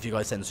lot if you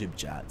guys send super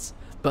chats.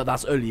 But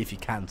that's only if you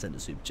can send a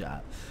super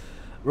chat.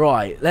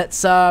 Right, let's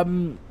try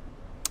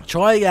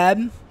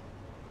again.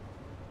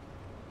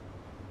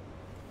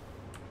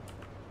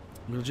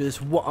 I'm gonna do this.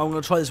 I'm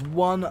gonna try this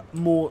one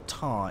more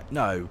time.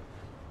 No.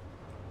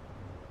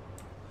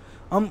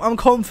 I'm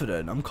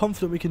confident. I'm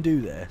confident we can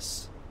do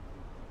this.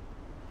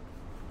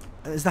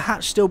 Is the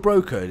hatch still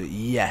broken?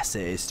 Yes,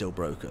 it is still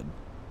broken.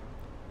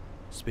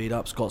 Speed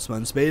up,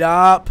 Scotsman. Speed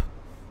up.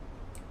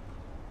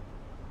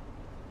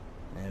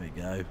 There we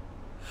go.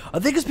 I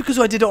think it's because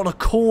I did it on a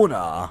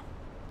corner.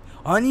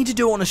 I need to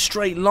do it on a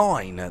straight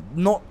line,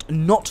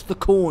 not the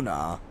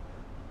corner.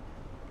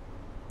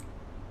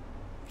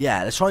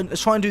 Yeah, let's try and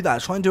do that.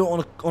 Let's try and do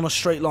it on a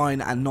straight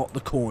line and not the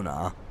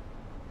corner.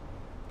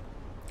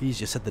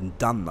 Easier said than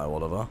done, though,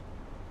 Oliver.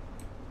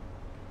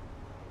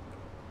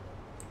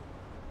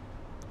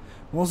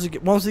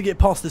 Once we get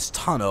past this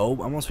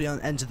tunnel and once we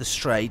enter the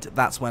straight,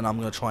 that's when I'm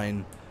gonna try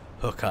and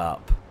hook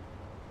up.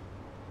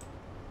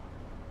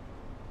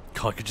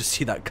 God, I could just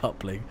see that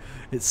coupling.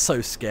 It's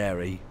so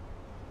scary.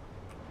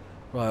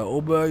 Right,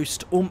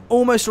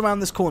 almost around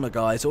this corner,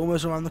 guys.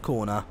 Almost around the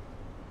corner.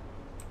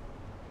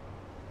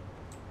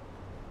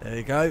 There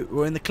we go.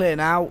 We're in the clear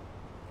now.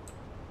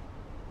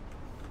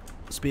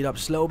 Speed up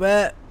just a little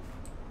bit.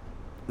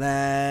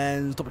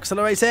 Then stop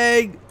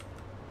accelerating.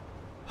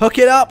 Hook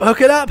it up,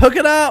 hook it up, hook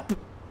it up.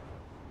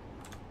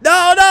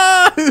 No,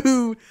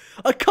 no!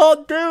 I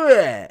can't do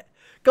it.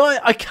 Guys,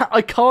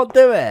 I can't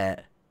do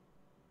it.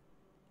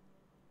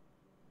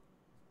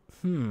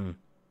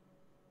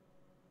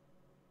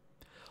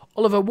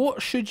 Oliver,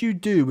 what should you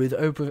do with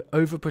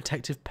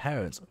overprotective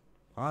parents?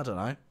 I don't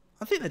know.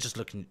 I think they're just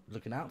looking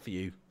out for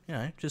you. You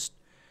know, just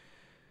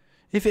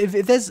if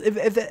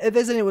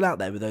there's anyone out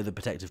there with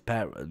overprotective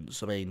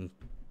parents, I mean,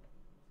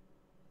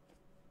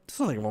 there's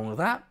nothing wrong with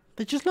that.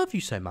 They just love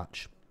you so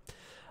much.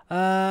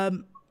 Okay,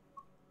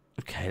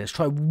 let's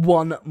try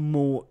one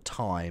more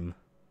time.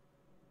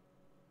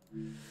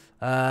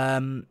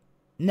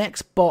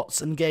 Next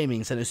Bots and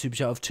Gaming sent a super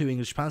chat of 2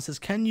 English pounds. Says,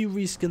 can you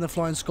reskin the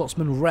Flying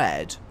Scotsman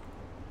red?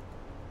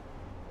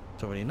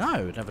 Don't really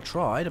know. Never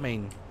tried. I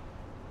mean,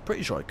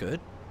 pretty sure I could.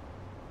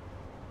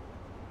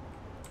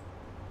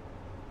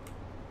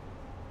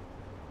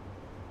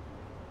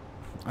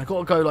 I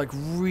gotta go like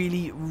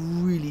really,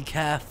 really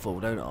careful,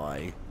 don't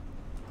I?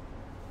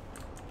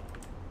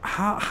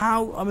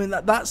 How? I mean,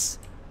 that's.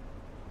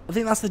 I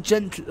think that's the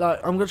gentle. Like,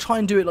 I'm gonna try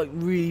and do it like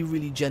really,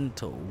 really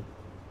gentle.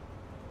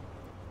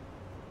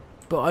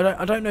 but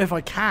I don't know if I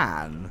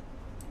can.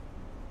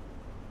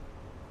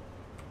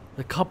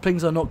 The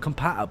couplings are not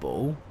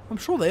compatible. I'm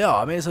sure they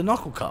are. I mean, it's a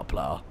knuckle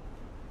coupler.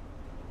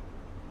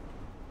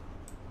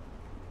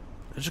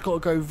 I just got to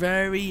go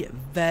very,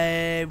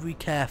 very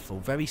careful,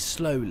 very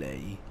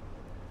slowly.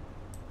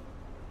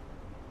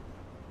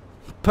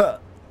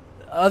 But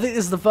I think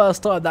this is the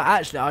first time that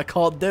actually I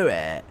can't do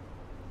it.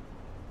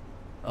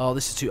 Oh,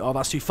 this is too. Oh,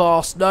 that's too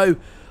fast. No,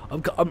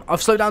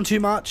 I've slowed down too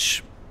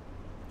much.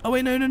 Oh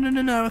wait, no.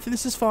 I think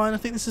this is fine. I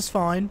think this is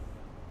fine.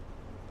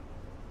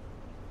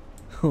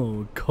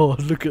 Oh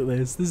god, look at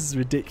this. This is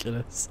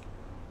ridiculous.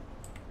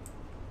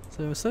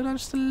 So slow down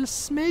just a little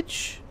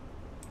smidge.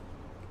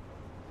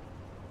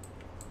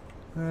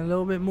 A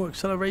little bit more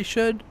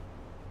acceleration.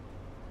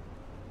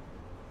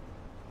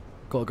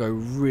 Gotta go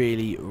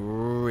really,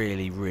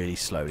 really, really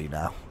slowly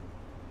now.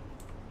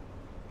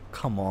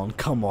 Come on,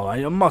 come on.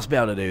 I must be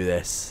able to do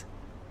this.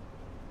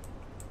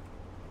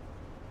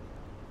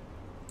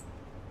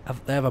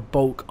 They have a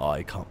bulk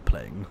eye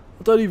coupling.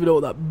 I don't even know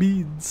what that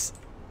means.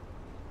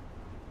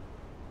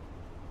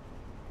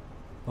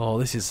 Oh,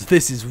 this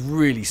is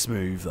really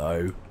smooth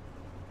though.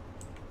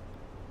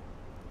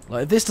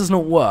 Like if this does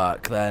not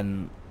work,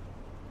 then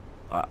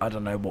I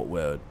don't know what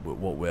will.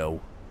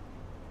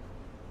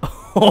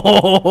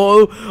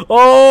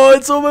 Oh,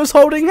 it's almost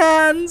holding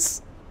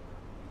hands.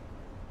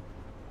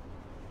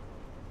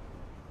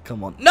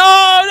 Come on.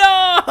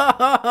 No!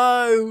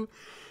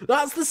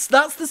 That's the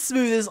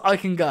smoothest I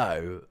can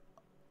go.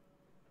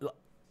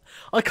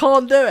 I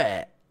can't do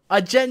it.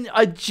 I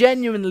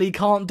genuinely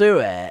can't do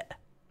it.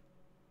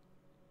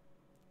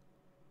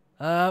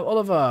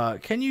 Oliver,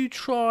 can you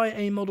try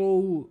a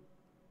model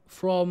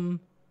from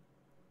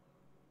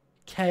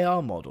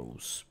KR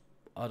Models?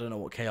 I don't know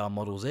what KR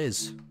Models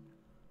is.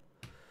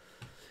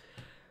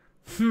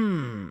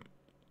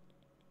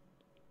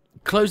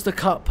 Close the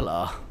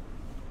coupler.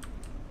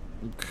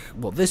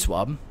 What, this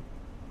one?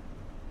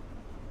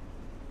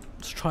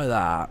 Let's try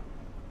that.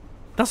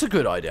 That's a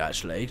good idea,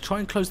 actually. Try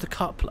and close the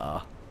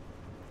coupler.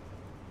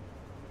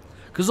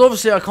 Because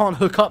obviously I can't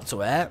hook up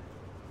to it.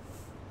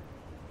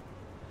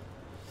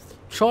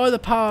 Try the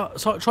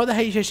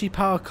HST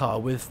power car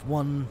with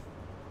one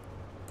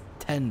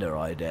tender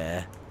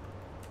idea.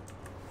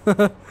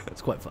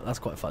 That's quite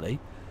funny.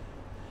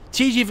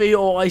 TGV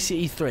or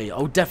ICE3?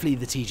 Oh, definitely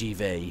the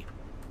TGV.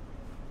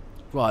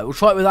 Right, we'll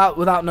try it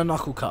without a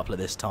knuckle coupler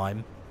this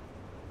time.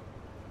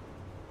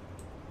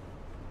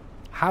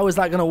 How is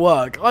that going to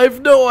work? I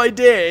have no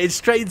idea. It's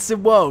straight in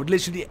sim world.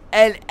 Literally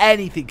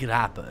anything could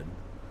happen.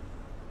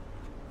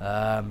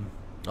 Oh,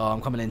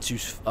 I'm coming in too.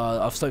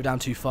 I've slowed down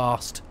too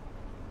fast.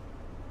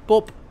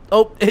 Bop.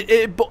 Oh,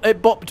 it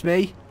bopped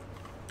me.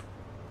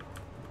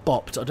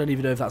 Bopped. I don't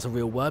even know if that's a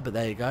real word, but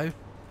there you go.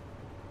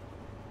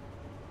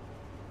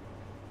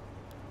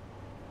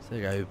 So there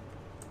you go.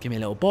 Give me a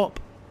little bop.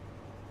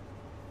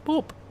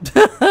 Bop.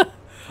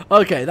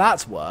 Okay,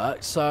 that's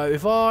worked. So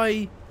if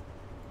I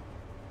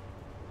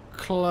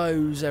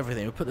close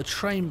everything, we'll put the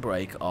train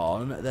brake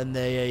on, then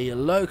the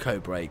loco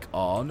brake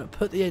on,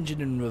 put the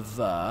engine in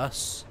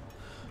reverse,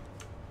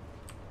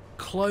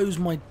 close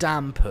my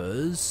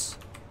dampers.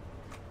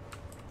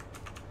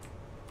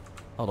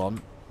 Hold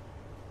on.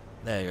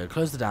 There you go.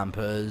 Close the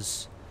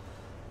dampers.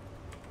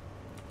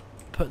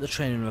 Put the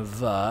train in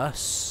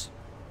reverse.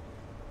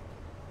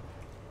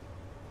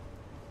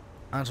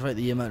 Activate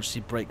the emergency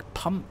brake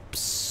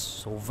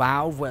pumps or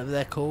valve, whatever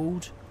they're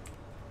called.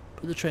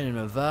 Put the train in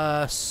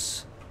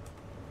reverse.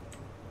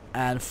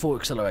 And full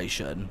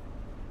acceleration.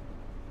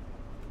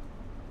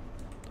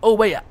 Oh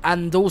wait,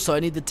 and also I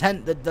need the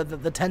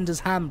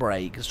tender's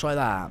handbrake. Let's try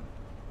that.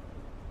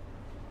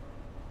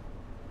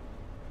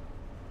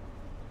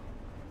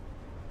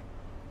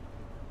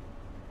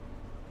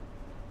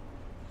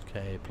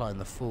 Okay, applying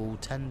the full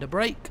tender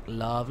brake.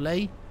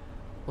 Lovely.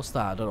 What's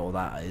that? I don't know what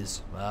that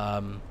is.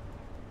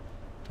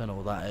 Don't know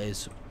what that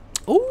is.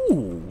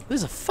 Ooh,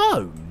 there's a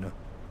phone.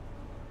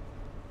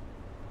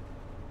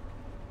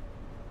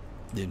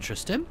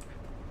 Interesting.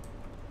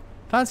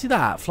 Fancy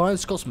that. Flying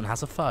Scotsman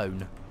has a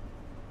phone.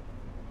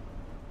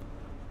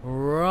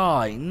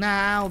 Right,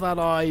 now that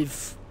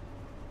I've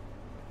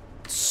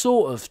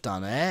sort of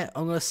done it,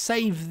 I'm going to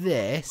save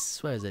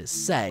this. Where is it?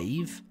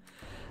 Save.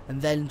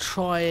 And then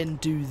try and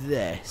do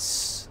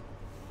this.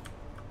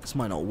 This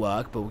might not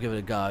work, but we'll give it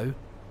a go.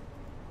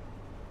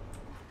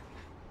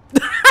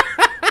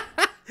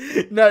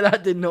 No,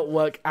 that did not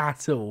work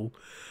at all.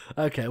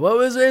 Okay, well,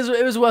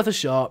 it was worth a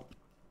shot.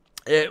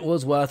 It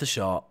was worth a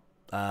shot.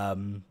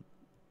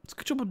 It's a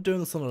good job of doing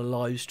this on a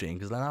live stream,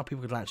 because now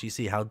people can actually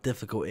see how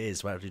difficult it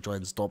is to actually try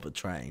and stop a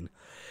train.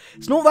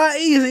 It's not that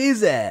easy,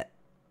 is it?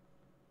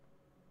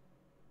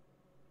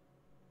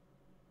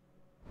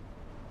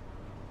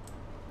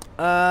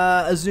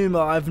 Azuma,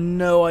 I have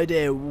no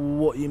idea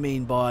what you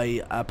mean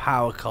by a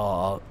power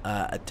car,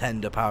 a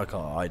tender power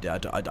car idea.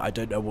 I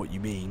don't know what you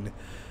mean.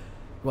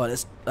 Right,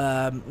 let's,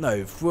 no,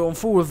 if we're on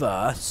full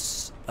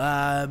reverse,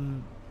 I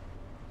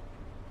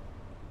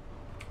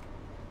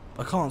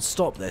can't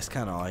stop this,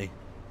 can I?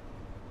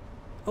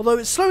 Although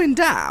it's slowing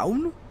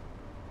down.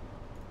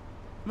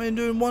 I mean,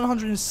 doing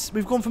 100.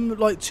 We've gone from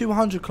like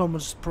 200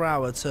 kilometers per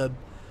hour to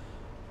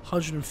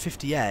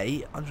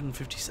 158,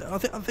 157. I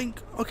think.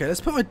 Okay,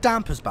 let's put my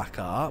dampers back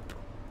up.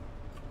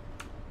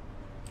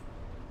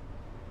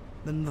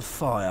 Then the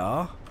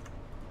fire.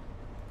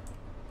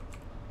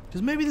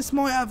 Because maybe this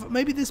might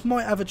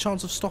have a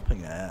chance of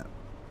stopping it.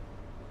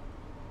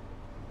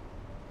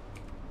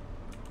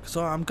 Because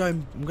I'm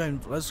going.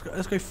 Let's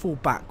go full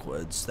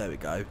backwards. There we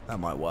go. That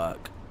might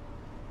work.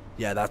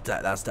 Yeah,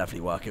 that's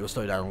definitely working. It will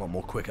slow down a lot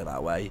more quicker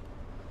that way.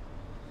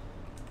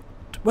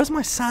 Where's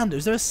my sander?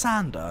 Is there a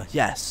sander?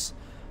 Yes.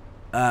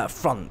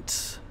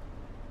 Front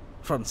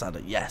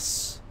sander.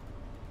 Yes.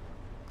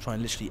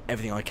 Trying literally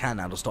everything I can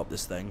now to stop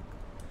this thing.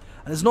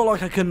 And it's not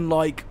like I can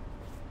like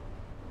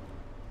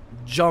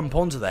jump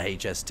onto the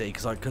HST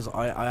because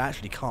I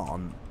actually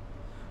can't.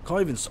 I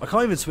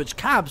can't even switch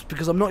cabs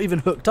because I'm not even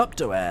hooked up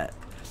to it.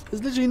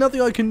 There's literally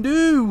nothing I can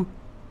do.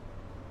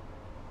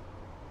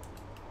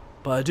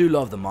 But I do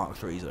love the Mark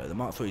 3s though. The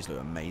Mark 3s look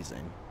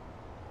amazing.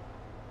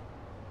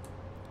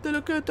 They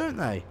look good, don't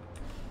they?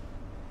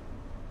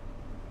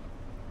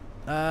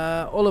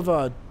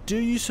 Oliver, do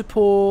you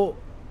support...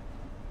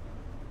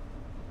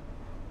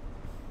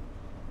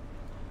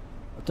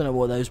 I don't know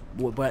what those...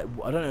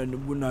 I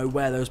don't know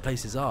where those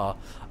places are.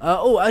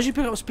 Oh, as you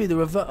pick up speed, the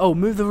reverse... Oh,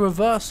 move the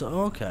reverser.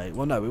 Okay.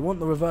 Well, no, we want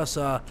the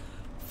reverser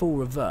full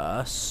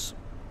reverse.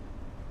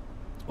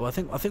 Well, I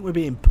think we're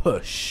being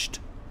pushed.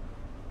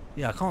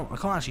 Yeah, I can't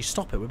actually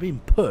stop it. We're being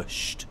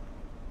pushed.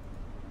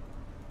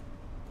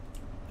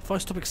 If I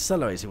stop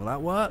accelerating, will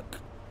that work?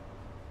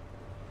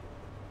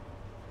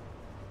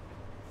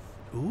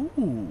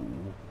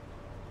 Ooh.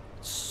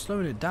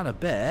 Slowing it down a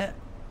bit.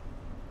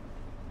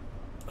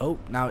 Oh,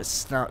 now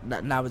it's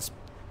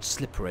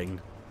slippering.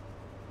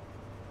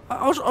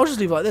 I'll just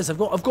leave it like this. I've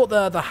got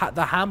the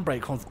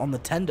handbrake on the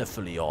tender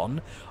fully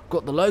on. I've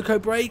got the loco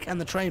brake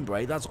and the train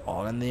brake, that's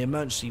on, and the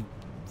emergency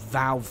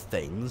valve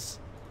things.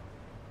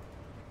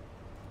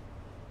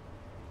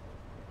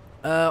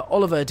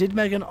 Oliver, did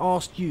Megan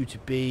ask you to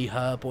be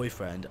her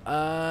boyfriend?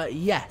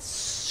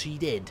 Yes, she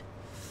did.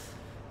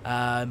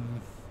 But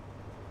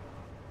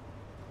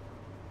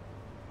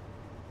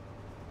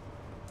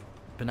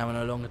now we're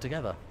no longer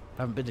together.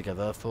 Haven't been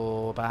together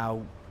for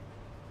about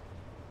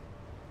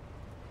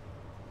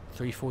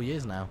 3-4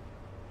 years now.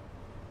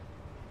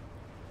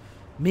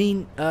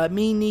 Me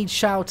needs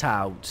shout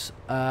out.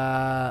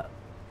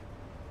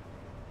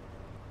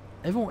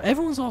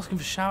 Everyone's asking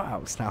for shout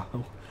outs now.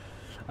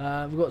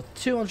 We've got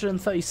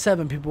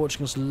 237 people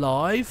watching us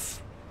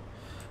live.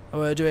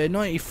 We're doing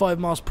 95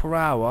 miles per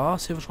hour.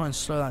 See if I try and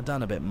slow that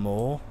down a bit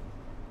more.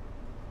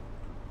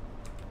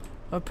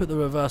 I'll put the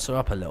reverser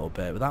up a little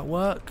bit. Would that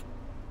work?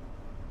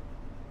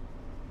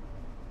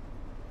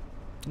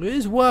 It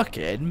is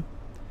working.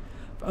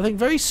 I think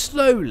very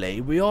slowly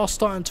we are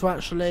starting to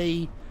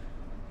actually...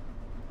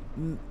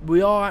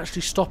 We are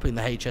actually stopping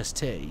the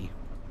HST.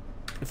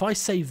 If I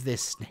save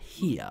this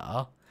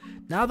here...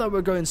 Now that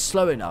we're going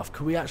slow enough,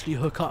 can we actually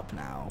hook up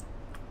now?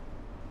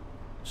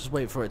 Just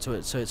wait for it so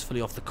it's fully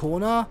off the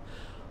corner.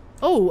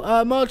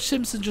 Oh, Marge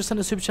Simpson just sent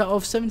a super chat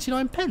of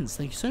 79 pence.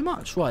 Thank you so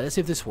much. Right, let's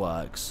see if this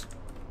works.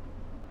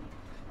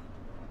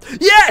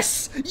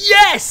 Yes!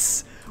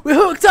 Yes! We're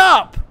hooked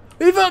up!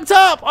 We've hooked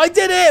up! I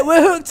did it!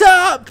 We're hooked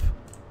up!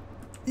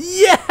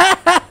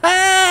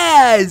 Yes!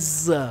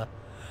 Never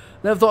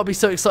thought I'd be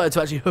so excited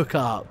to actually hook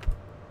up.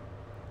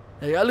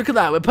 There you go, look at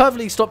that. We're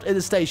perfectly stopped in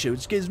the station,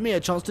 which gives me a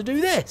chance to do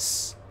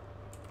this.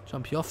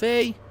 Jumpy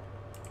offy.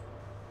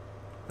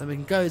 Then we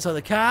can go inside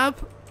the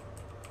cab.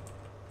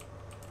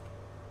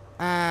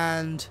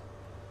 And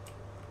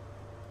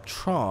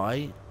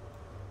try...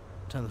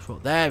 Turn the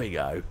throttle. There we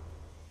go.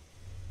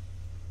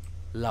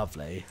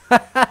 Lovely.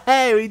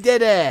 Hey, we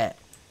did it.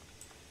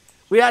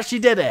 We actually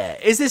did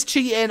it. Is this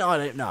cheating? I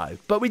don't know.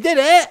 But we did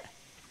it.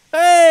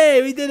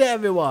 Hey, we did it,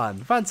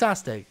 everyone.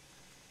 Fantastic.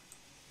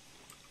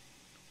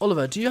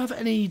 Oliver, do you have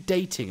any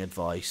dating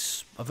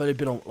advice? I've only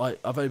been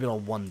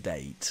on one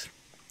date,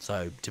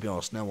 so to be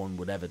honest, no one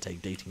would ever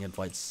take dating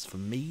advice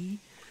from me.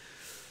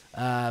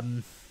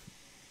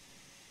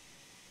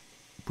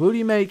 Will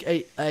you make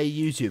a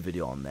YouTube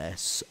video on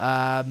this?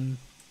 I'm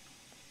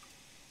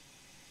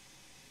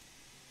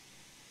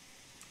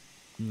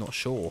not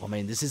sure. I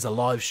mean, this is a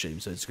live stream,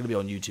 so it's going to be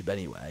on YouTube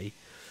anyway.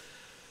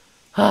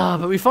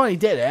 But we finally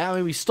did it. I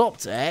mean, we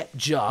stopped it.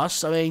 I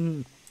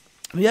mean.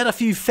 We had a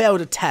few failed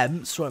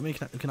attempts. Right, we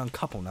can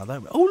uncouple now,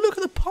 don't we? Oh, look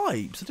at the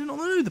pipes. I did not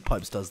know the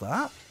pipes does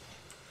that.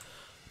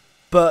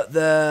 But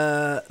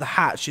the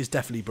hatch is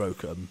definitely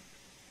broken.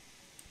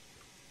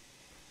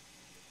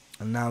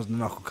 And now the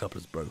knuckle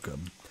coupler's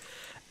broken.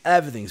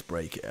 Everything's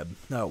breaking.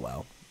 Oh,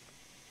 well.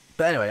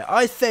 But anyway,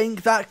 I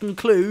think that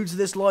concludes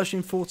this live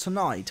stream for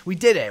tonight. We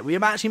did it. We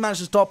actually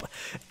managed to stop.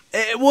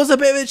 It was a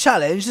bit of a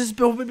challenge. This has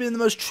probably been the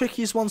most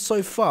trickiest one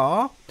so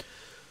far.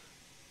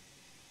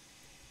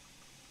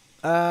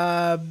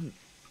 Can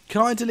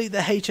I delete the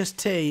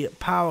HST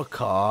power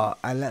car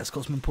and let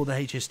Scotsman pull the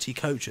HST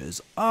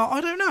coaches? I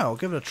don't know. I'll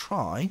give it a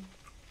try.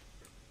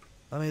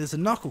 I mean, there's a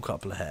knuckle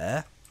coupler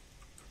here.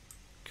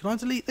 Can I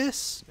delete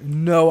this?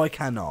 No, I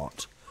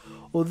cannot.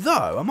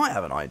 Although, I might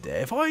have an idea.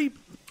 If I...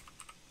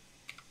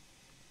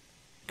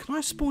 Can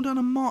I spawn down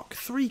a Mark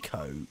III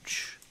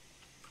coach?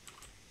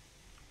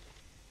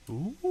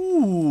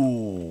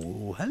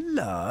 Ooh,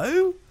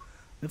 hello.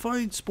 If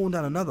I spawn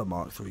down another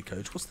Mark III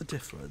coach, what's the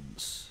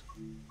difference?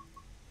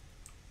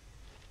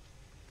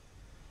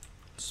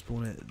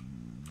 Spawn it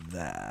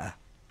there.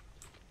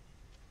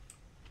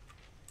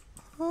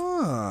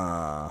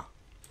 Ah.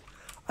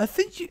 I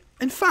think you...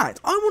 In fact,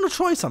 I want to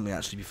try something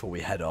actually before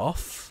we head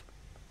off.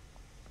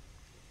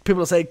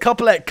 People are saying,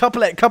 couple it,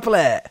 couple it, couple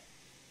it.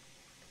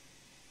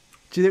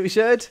 Do you think we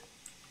should?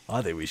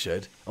 I think we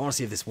should. I want to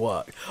see if this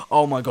works.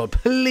 Oh my god,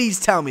 please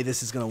tell me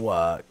this is going to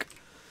work.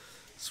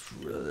 Let's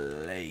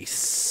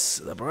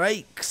release the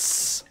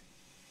brakes.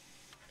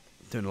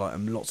 Doing like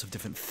lots of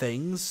different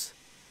things.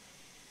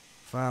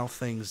 Valve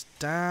things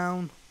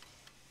down.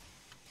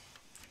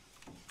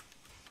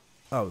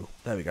 Oh,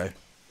 there we go.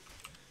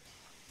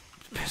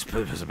 It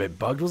was a bit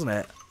bugged, wasn't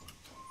it?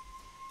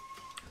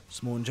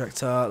 Small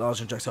injector,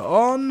 large injector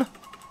on.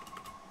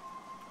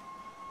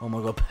 Oh my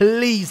god,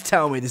 please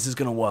tell me this is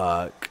going to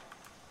work.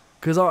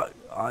 Because I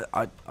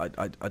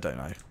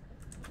don't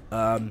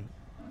know.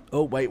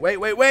 Oh, wait.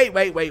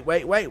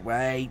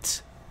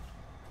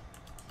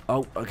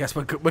 Oh, I guess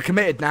we're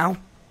committed now.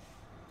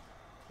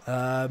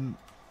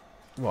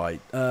 Right.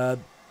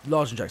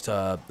 Large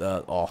injector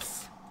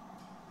off.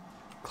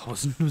 I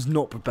was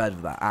not prepared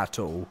for that at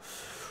all.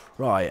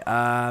 Right.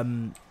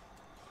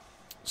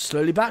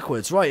 Slowly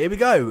backwards. Right, here we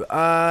go.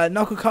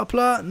 Knuckle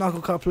coupler.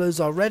 Knuckle couplers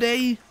are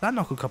ready. That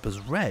knuckle coupler's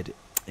red,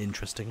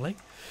 interestingly.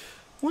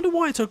 I wonder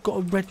why it's got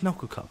a red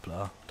knuckle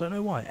coupler. Don't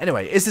know why.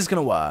 Anyway, is this going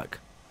to work?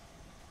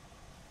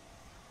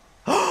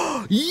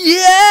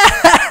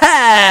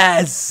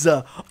 Yes!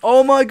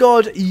 Oh my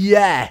god,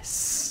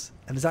 yes!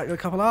 And is that going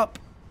to couple up?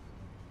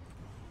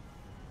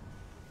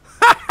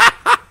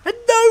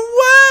 No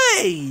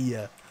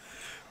way!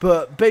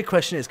 But big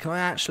question is, can I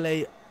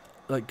actually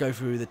like go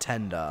through the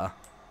tender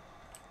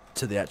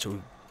to the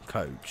actual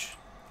coach?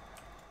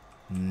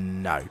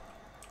 No.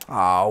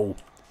 Oh.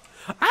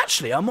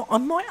 Actually, I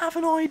might have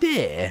an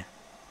idea.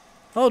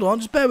 Hold on,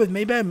 just bear with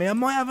me, I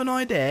might have an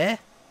idea.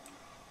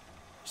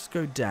 Just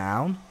go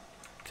down.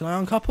 Can I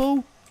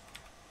uncouple?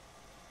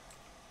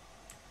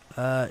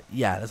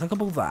 Yeah, let's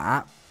uncouple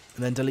that.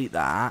 And then delete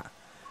that.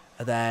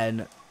 And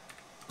then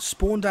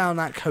spawn down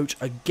that coach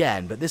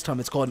again. But this time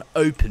it's got an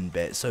open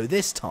bit. So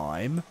this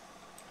time,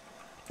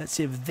 let's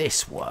see if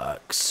this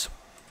works.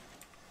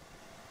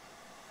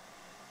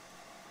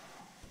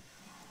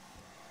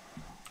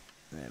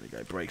 There we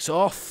go, brakes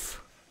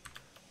off.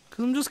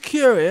 Because I'm just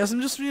curious. I'm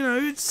just, you know,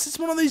 it's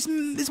one of these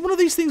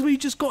things where you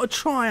just got to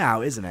try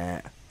out, isn't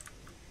it?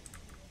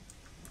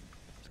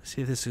 Let's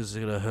see if this is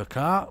gonna hook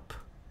up.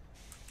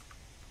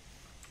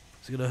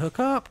 Is it gonna hook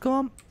up? Come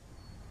on.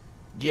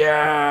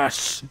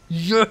 Yes,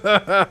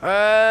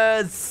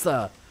 yes.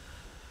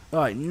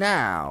 Right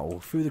now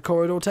through the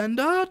corridor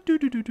tender.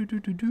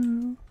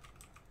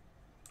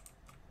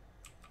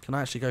 Can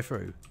I actually go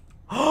through?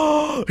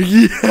 Oh,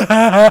 yes!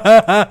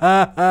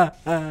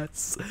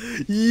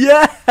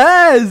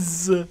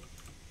 Yes!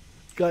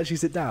 Can I actually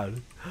sit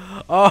down?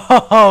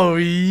 Oh,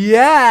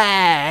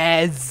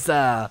 yes!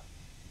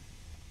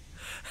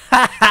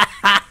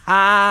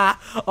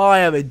 I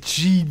am a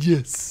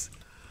genius.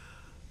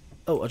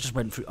 Oh, I just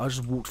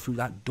walked through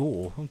that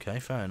door. Okay,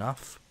 fair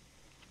enough.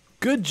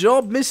 Good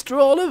job,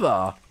 Mr.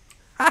 Oliver.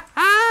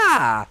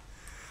 I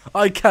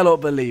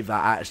cannot believe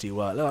that actually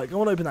worked. Like, I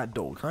want to open that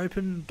door. Can I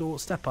open the door?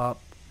 Step up.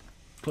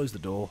 Close the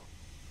door.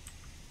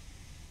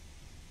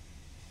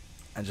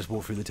 And just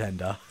walk through the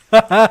tender.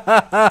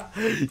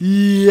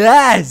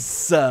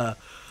 Yes!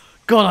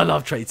 God, I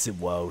love Trade Sim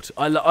World.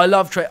 I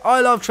love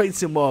Trade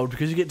Sim World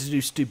because you get to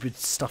do stupid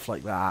stuff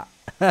like that.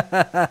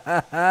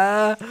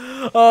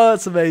 Oh,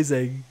 that's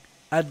amazing.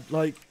 And,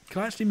 like,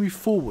 can I actually move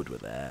forward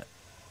with it?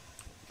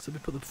 So we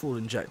put the full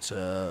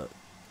injector,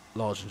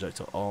 large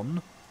injector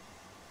on.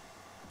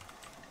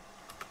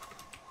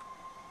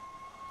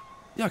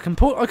 Yeah,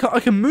 I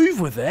can move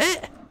with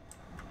it.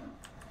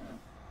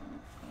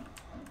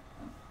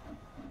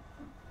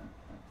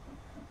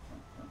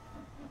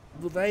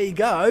 Well, there you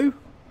go.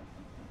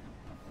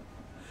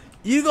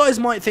 You guys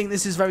might think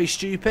this is very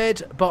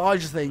stupid, but I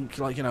just think,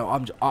 like, you know,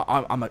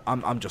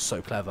 I'm just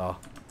so clever.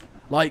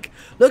 Like,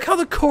 look how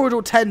the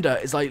corridor tender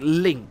is like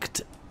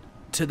linked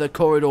to the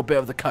corridor bit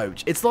of the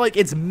coach. It's like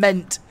it's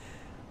meant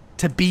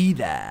to be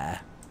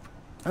there.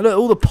 And look,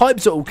 all the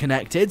pipes are all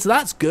connected, so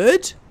that's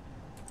good.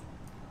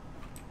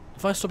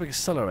 If I stop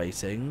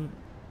accelerating,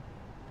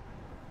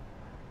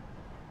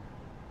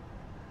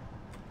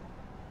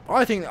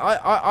 I think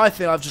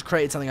I've just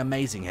created something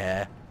amazing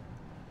here.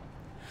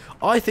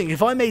 I think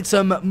if I made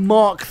some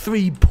Mark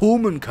III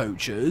Pullman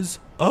coaches,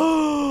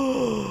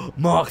 oh,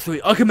 Mark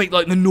III, I could make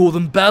like the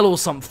Northern Belle or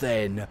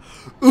something.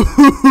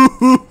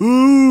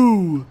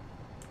 Ooh.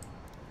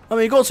 I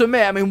mean, you got to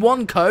admit, I mean,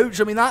 one coach,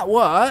 I mean, that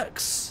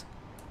works.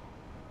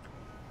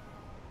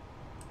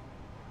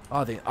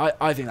 I think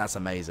that's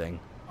amazing.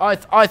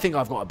 I think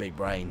I've got a big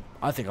brain.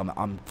 I think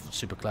I'm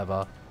super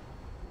clever.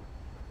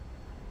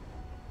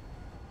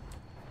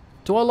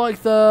 Do I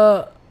like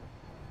the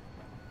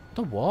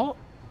what?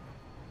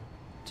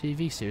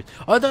 TV series.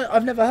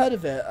 I've never heard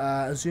of it,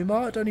 Zuma.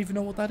 I don't even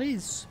know what that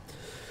is.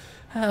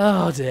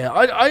 Oh dear.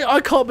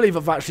 I can't believe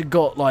I've actually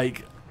got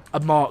like a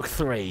Mark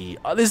III.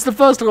 This is the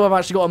first time I've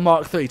actually got a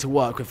Mark III to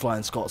work with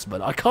Flying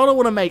Scotsman. I kind of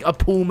want to make a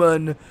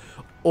Pullman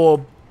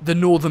or the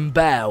Northern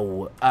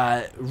Belle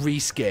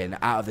reskin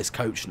out of this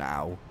coach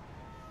now.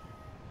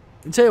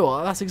 And tell you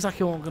what, that's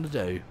exactly what I'm going to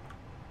do.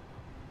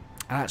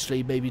 And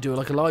actually maybe do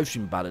like a live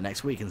stream about it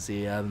next week and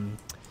see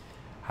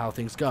how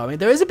things go. I mean,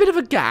 there is a bit of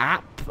a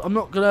gap. I'm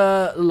not going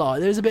to lie.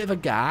 There is a bit of a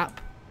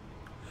gap.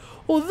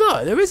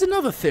 Although, there is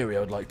another theory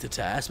I would like to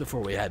test before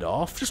we head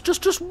off.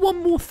 Just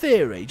one more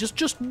theory.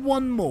 Just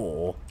one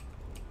more.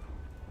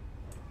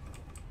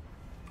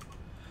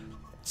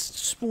 Let's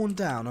spawn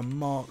down a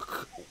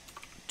Mark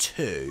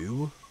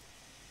II.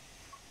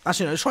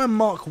 Actually, no, let's try a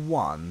Mark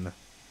 1.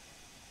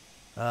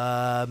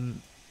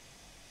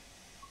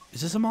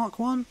 Is this a Mark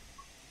 1?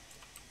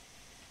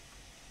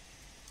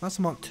 That's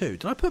a Mark II.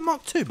 Did I put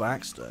Mark II by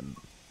accident?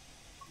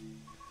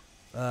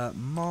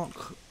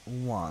 Mark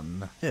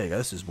 1. Here you go,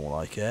 this is more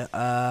like it.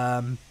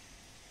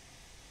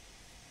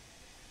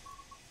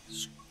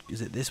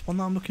 Is it this one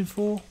that I'm looking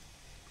for?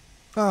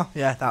 Oh,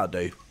 yeah, that'll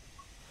do.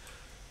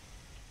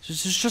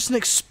 It's just an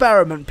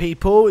experiment,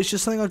 people. It's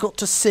just something I got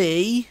to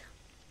see.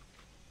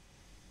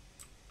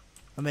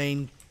 I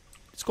mean,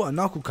 it's got a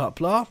knuckle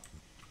coupler.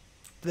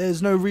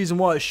 There's no reason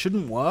why it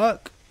shouldn't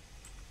work.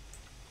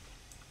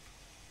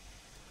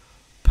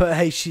 Put a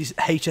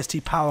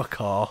HST power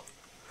car.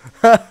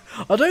 I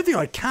don't think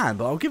I can,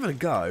 but I'll give it a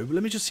go.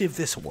 Let me just see if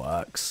this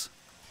works.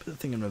 Put the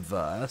thing in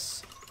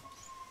reverse.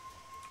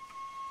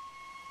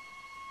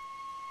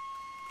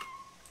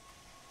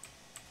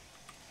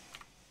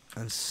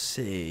 And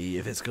see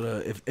if it's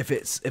gonna if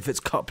it's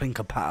coupling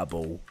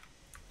compatible.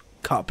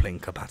 Coupling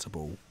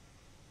compatible.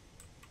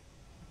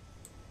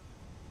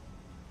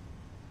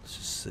 Let's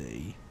just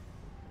see.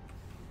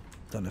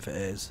 Don't know if it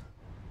is.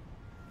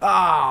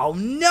 Oh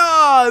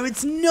no,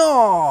 it's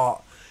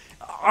not.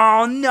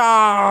 Oh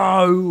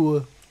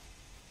no!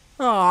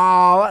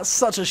 Oh, that's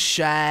such a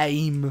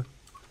shame.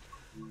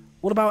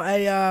 What about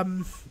a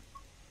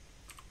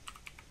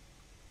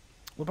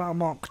what about a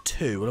Mark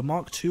II? Would a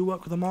Mark II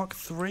work with a Mark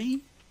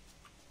III?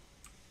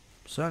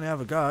 Certainly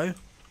have a go.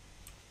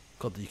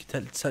 God, you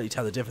can certainly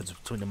tell the difference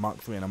between a Mark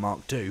III and a Mark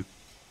II.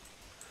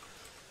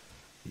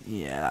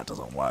 Yeah, that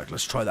doesn't work.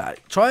 Let's try that.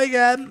 Try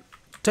again.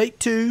 Take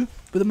 2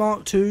 with a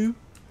Mark II.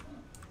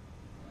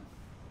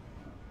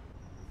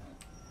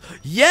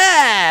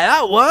 Yeah,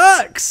 that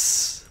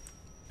works.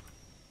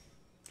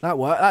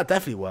 That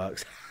definitely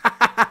works.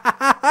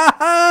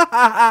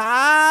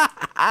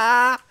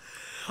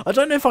 I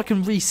don't know if I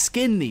can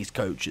reskin these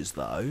coaches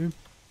though.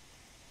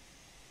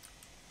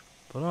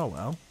 But oh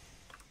well.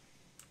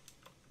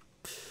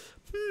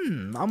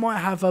 I might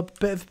have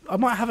I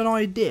might have an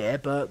idea,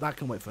 but that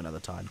can wait for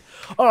another time.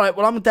 All right,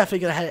 well I'm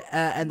definitely gonna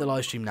end the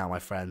live stream now, my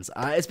friends.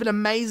 It's been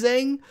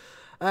amazing.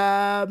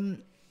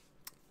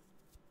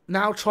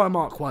 Now try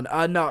Mark 1.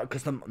 No,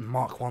 because the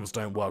Mark 1s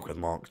don't work with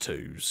Mark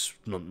 2s.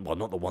 Well,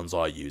 not the ones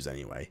I use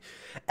anyway.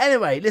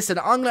 Anyway, listen,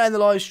 I'm going to end the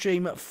live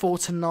stream for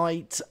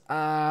tonight.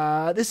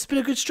 This has been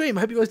a good stream.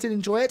 I hope you guys did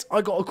enjoy it. I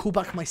got to call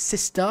back my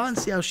sister and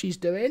see how she's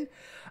doing.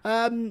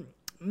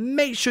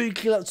 Make sure you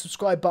click that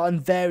subscribe button.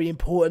 Very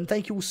important.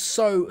 Thank you all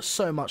so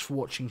much for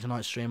watching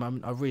tonight's stream.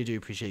 I really do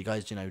appreciate you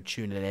guys,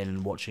 tuning in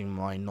and watching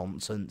my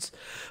nonsense.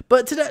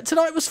 But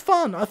tonight was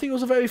fun. I think it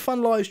was a very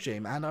fun live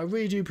stream, and I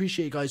really do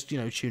appreciate you guys,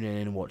 tuning in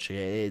and watching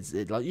it.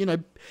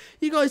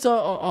 You guys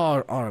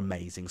are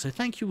amazing. So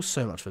thank you all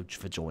so much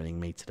for joining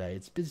me today.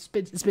 It's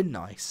been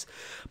nice.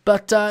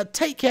 But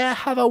take care.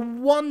 Have a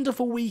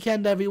wonderful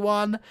weekend,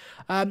 everyone.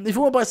 If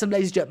you want to buy some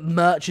LaZeR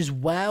merch as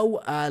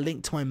well,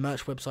 link to my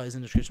merch website is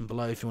in the description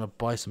below. If you want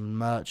to buy some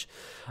merch.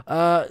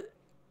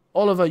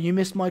 Oliver, you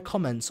missed my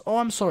comments. Oh,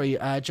 I'm sorry,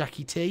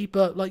 Jackie T.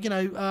 But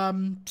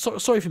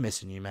sorry for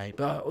missing you, mate.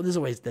 But there's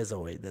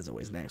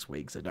always next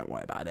week, so don't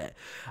worry about it.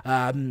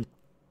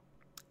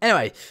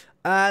 Anyway,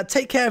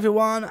 take care,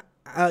 everyone.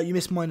 You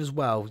missed mine as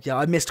well. Yeah,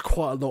 I missed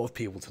quite a lot of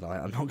people tonight.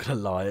 I'm not gonna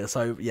lie.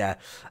 So yeah,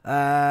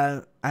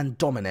 and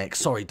Dominic.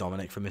 Sorry,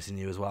 Dominic, for missing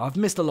you as well. I've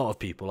missed a lot of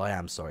people. I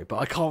am sorry, but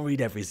I can't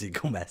read every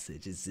single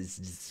message.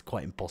 It's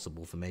quite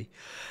impossible for me.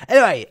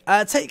 Anyway,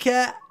 take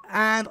care,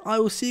 and I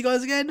will see you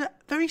guys again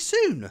very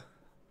soon.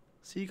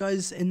 See you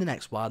guys in the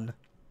next one.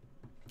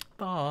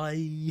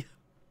 Bye.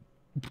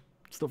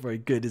 It's not very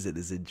good, is it,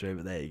 this intro?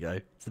 But there you go.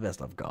 It's the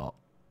best I've got.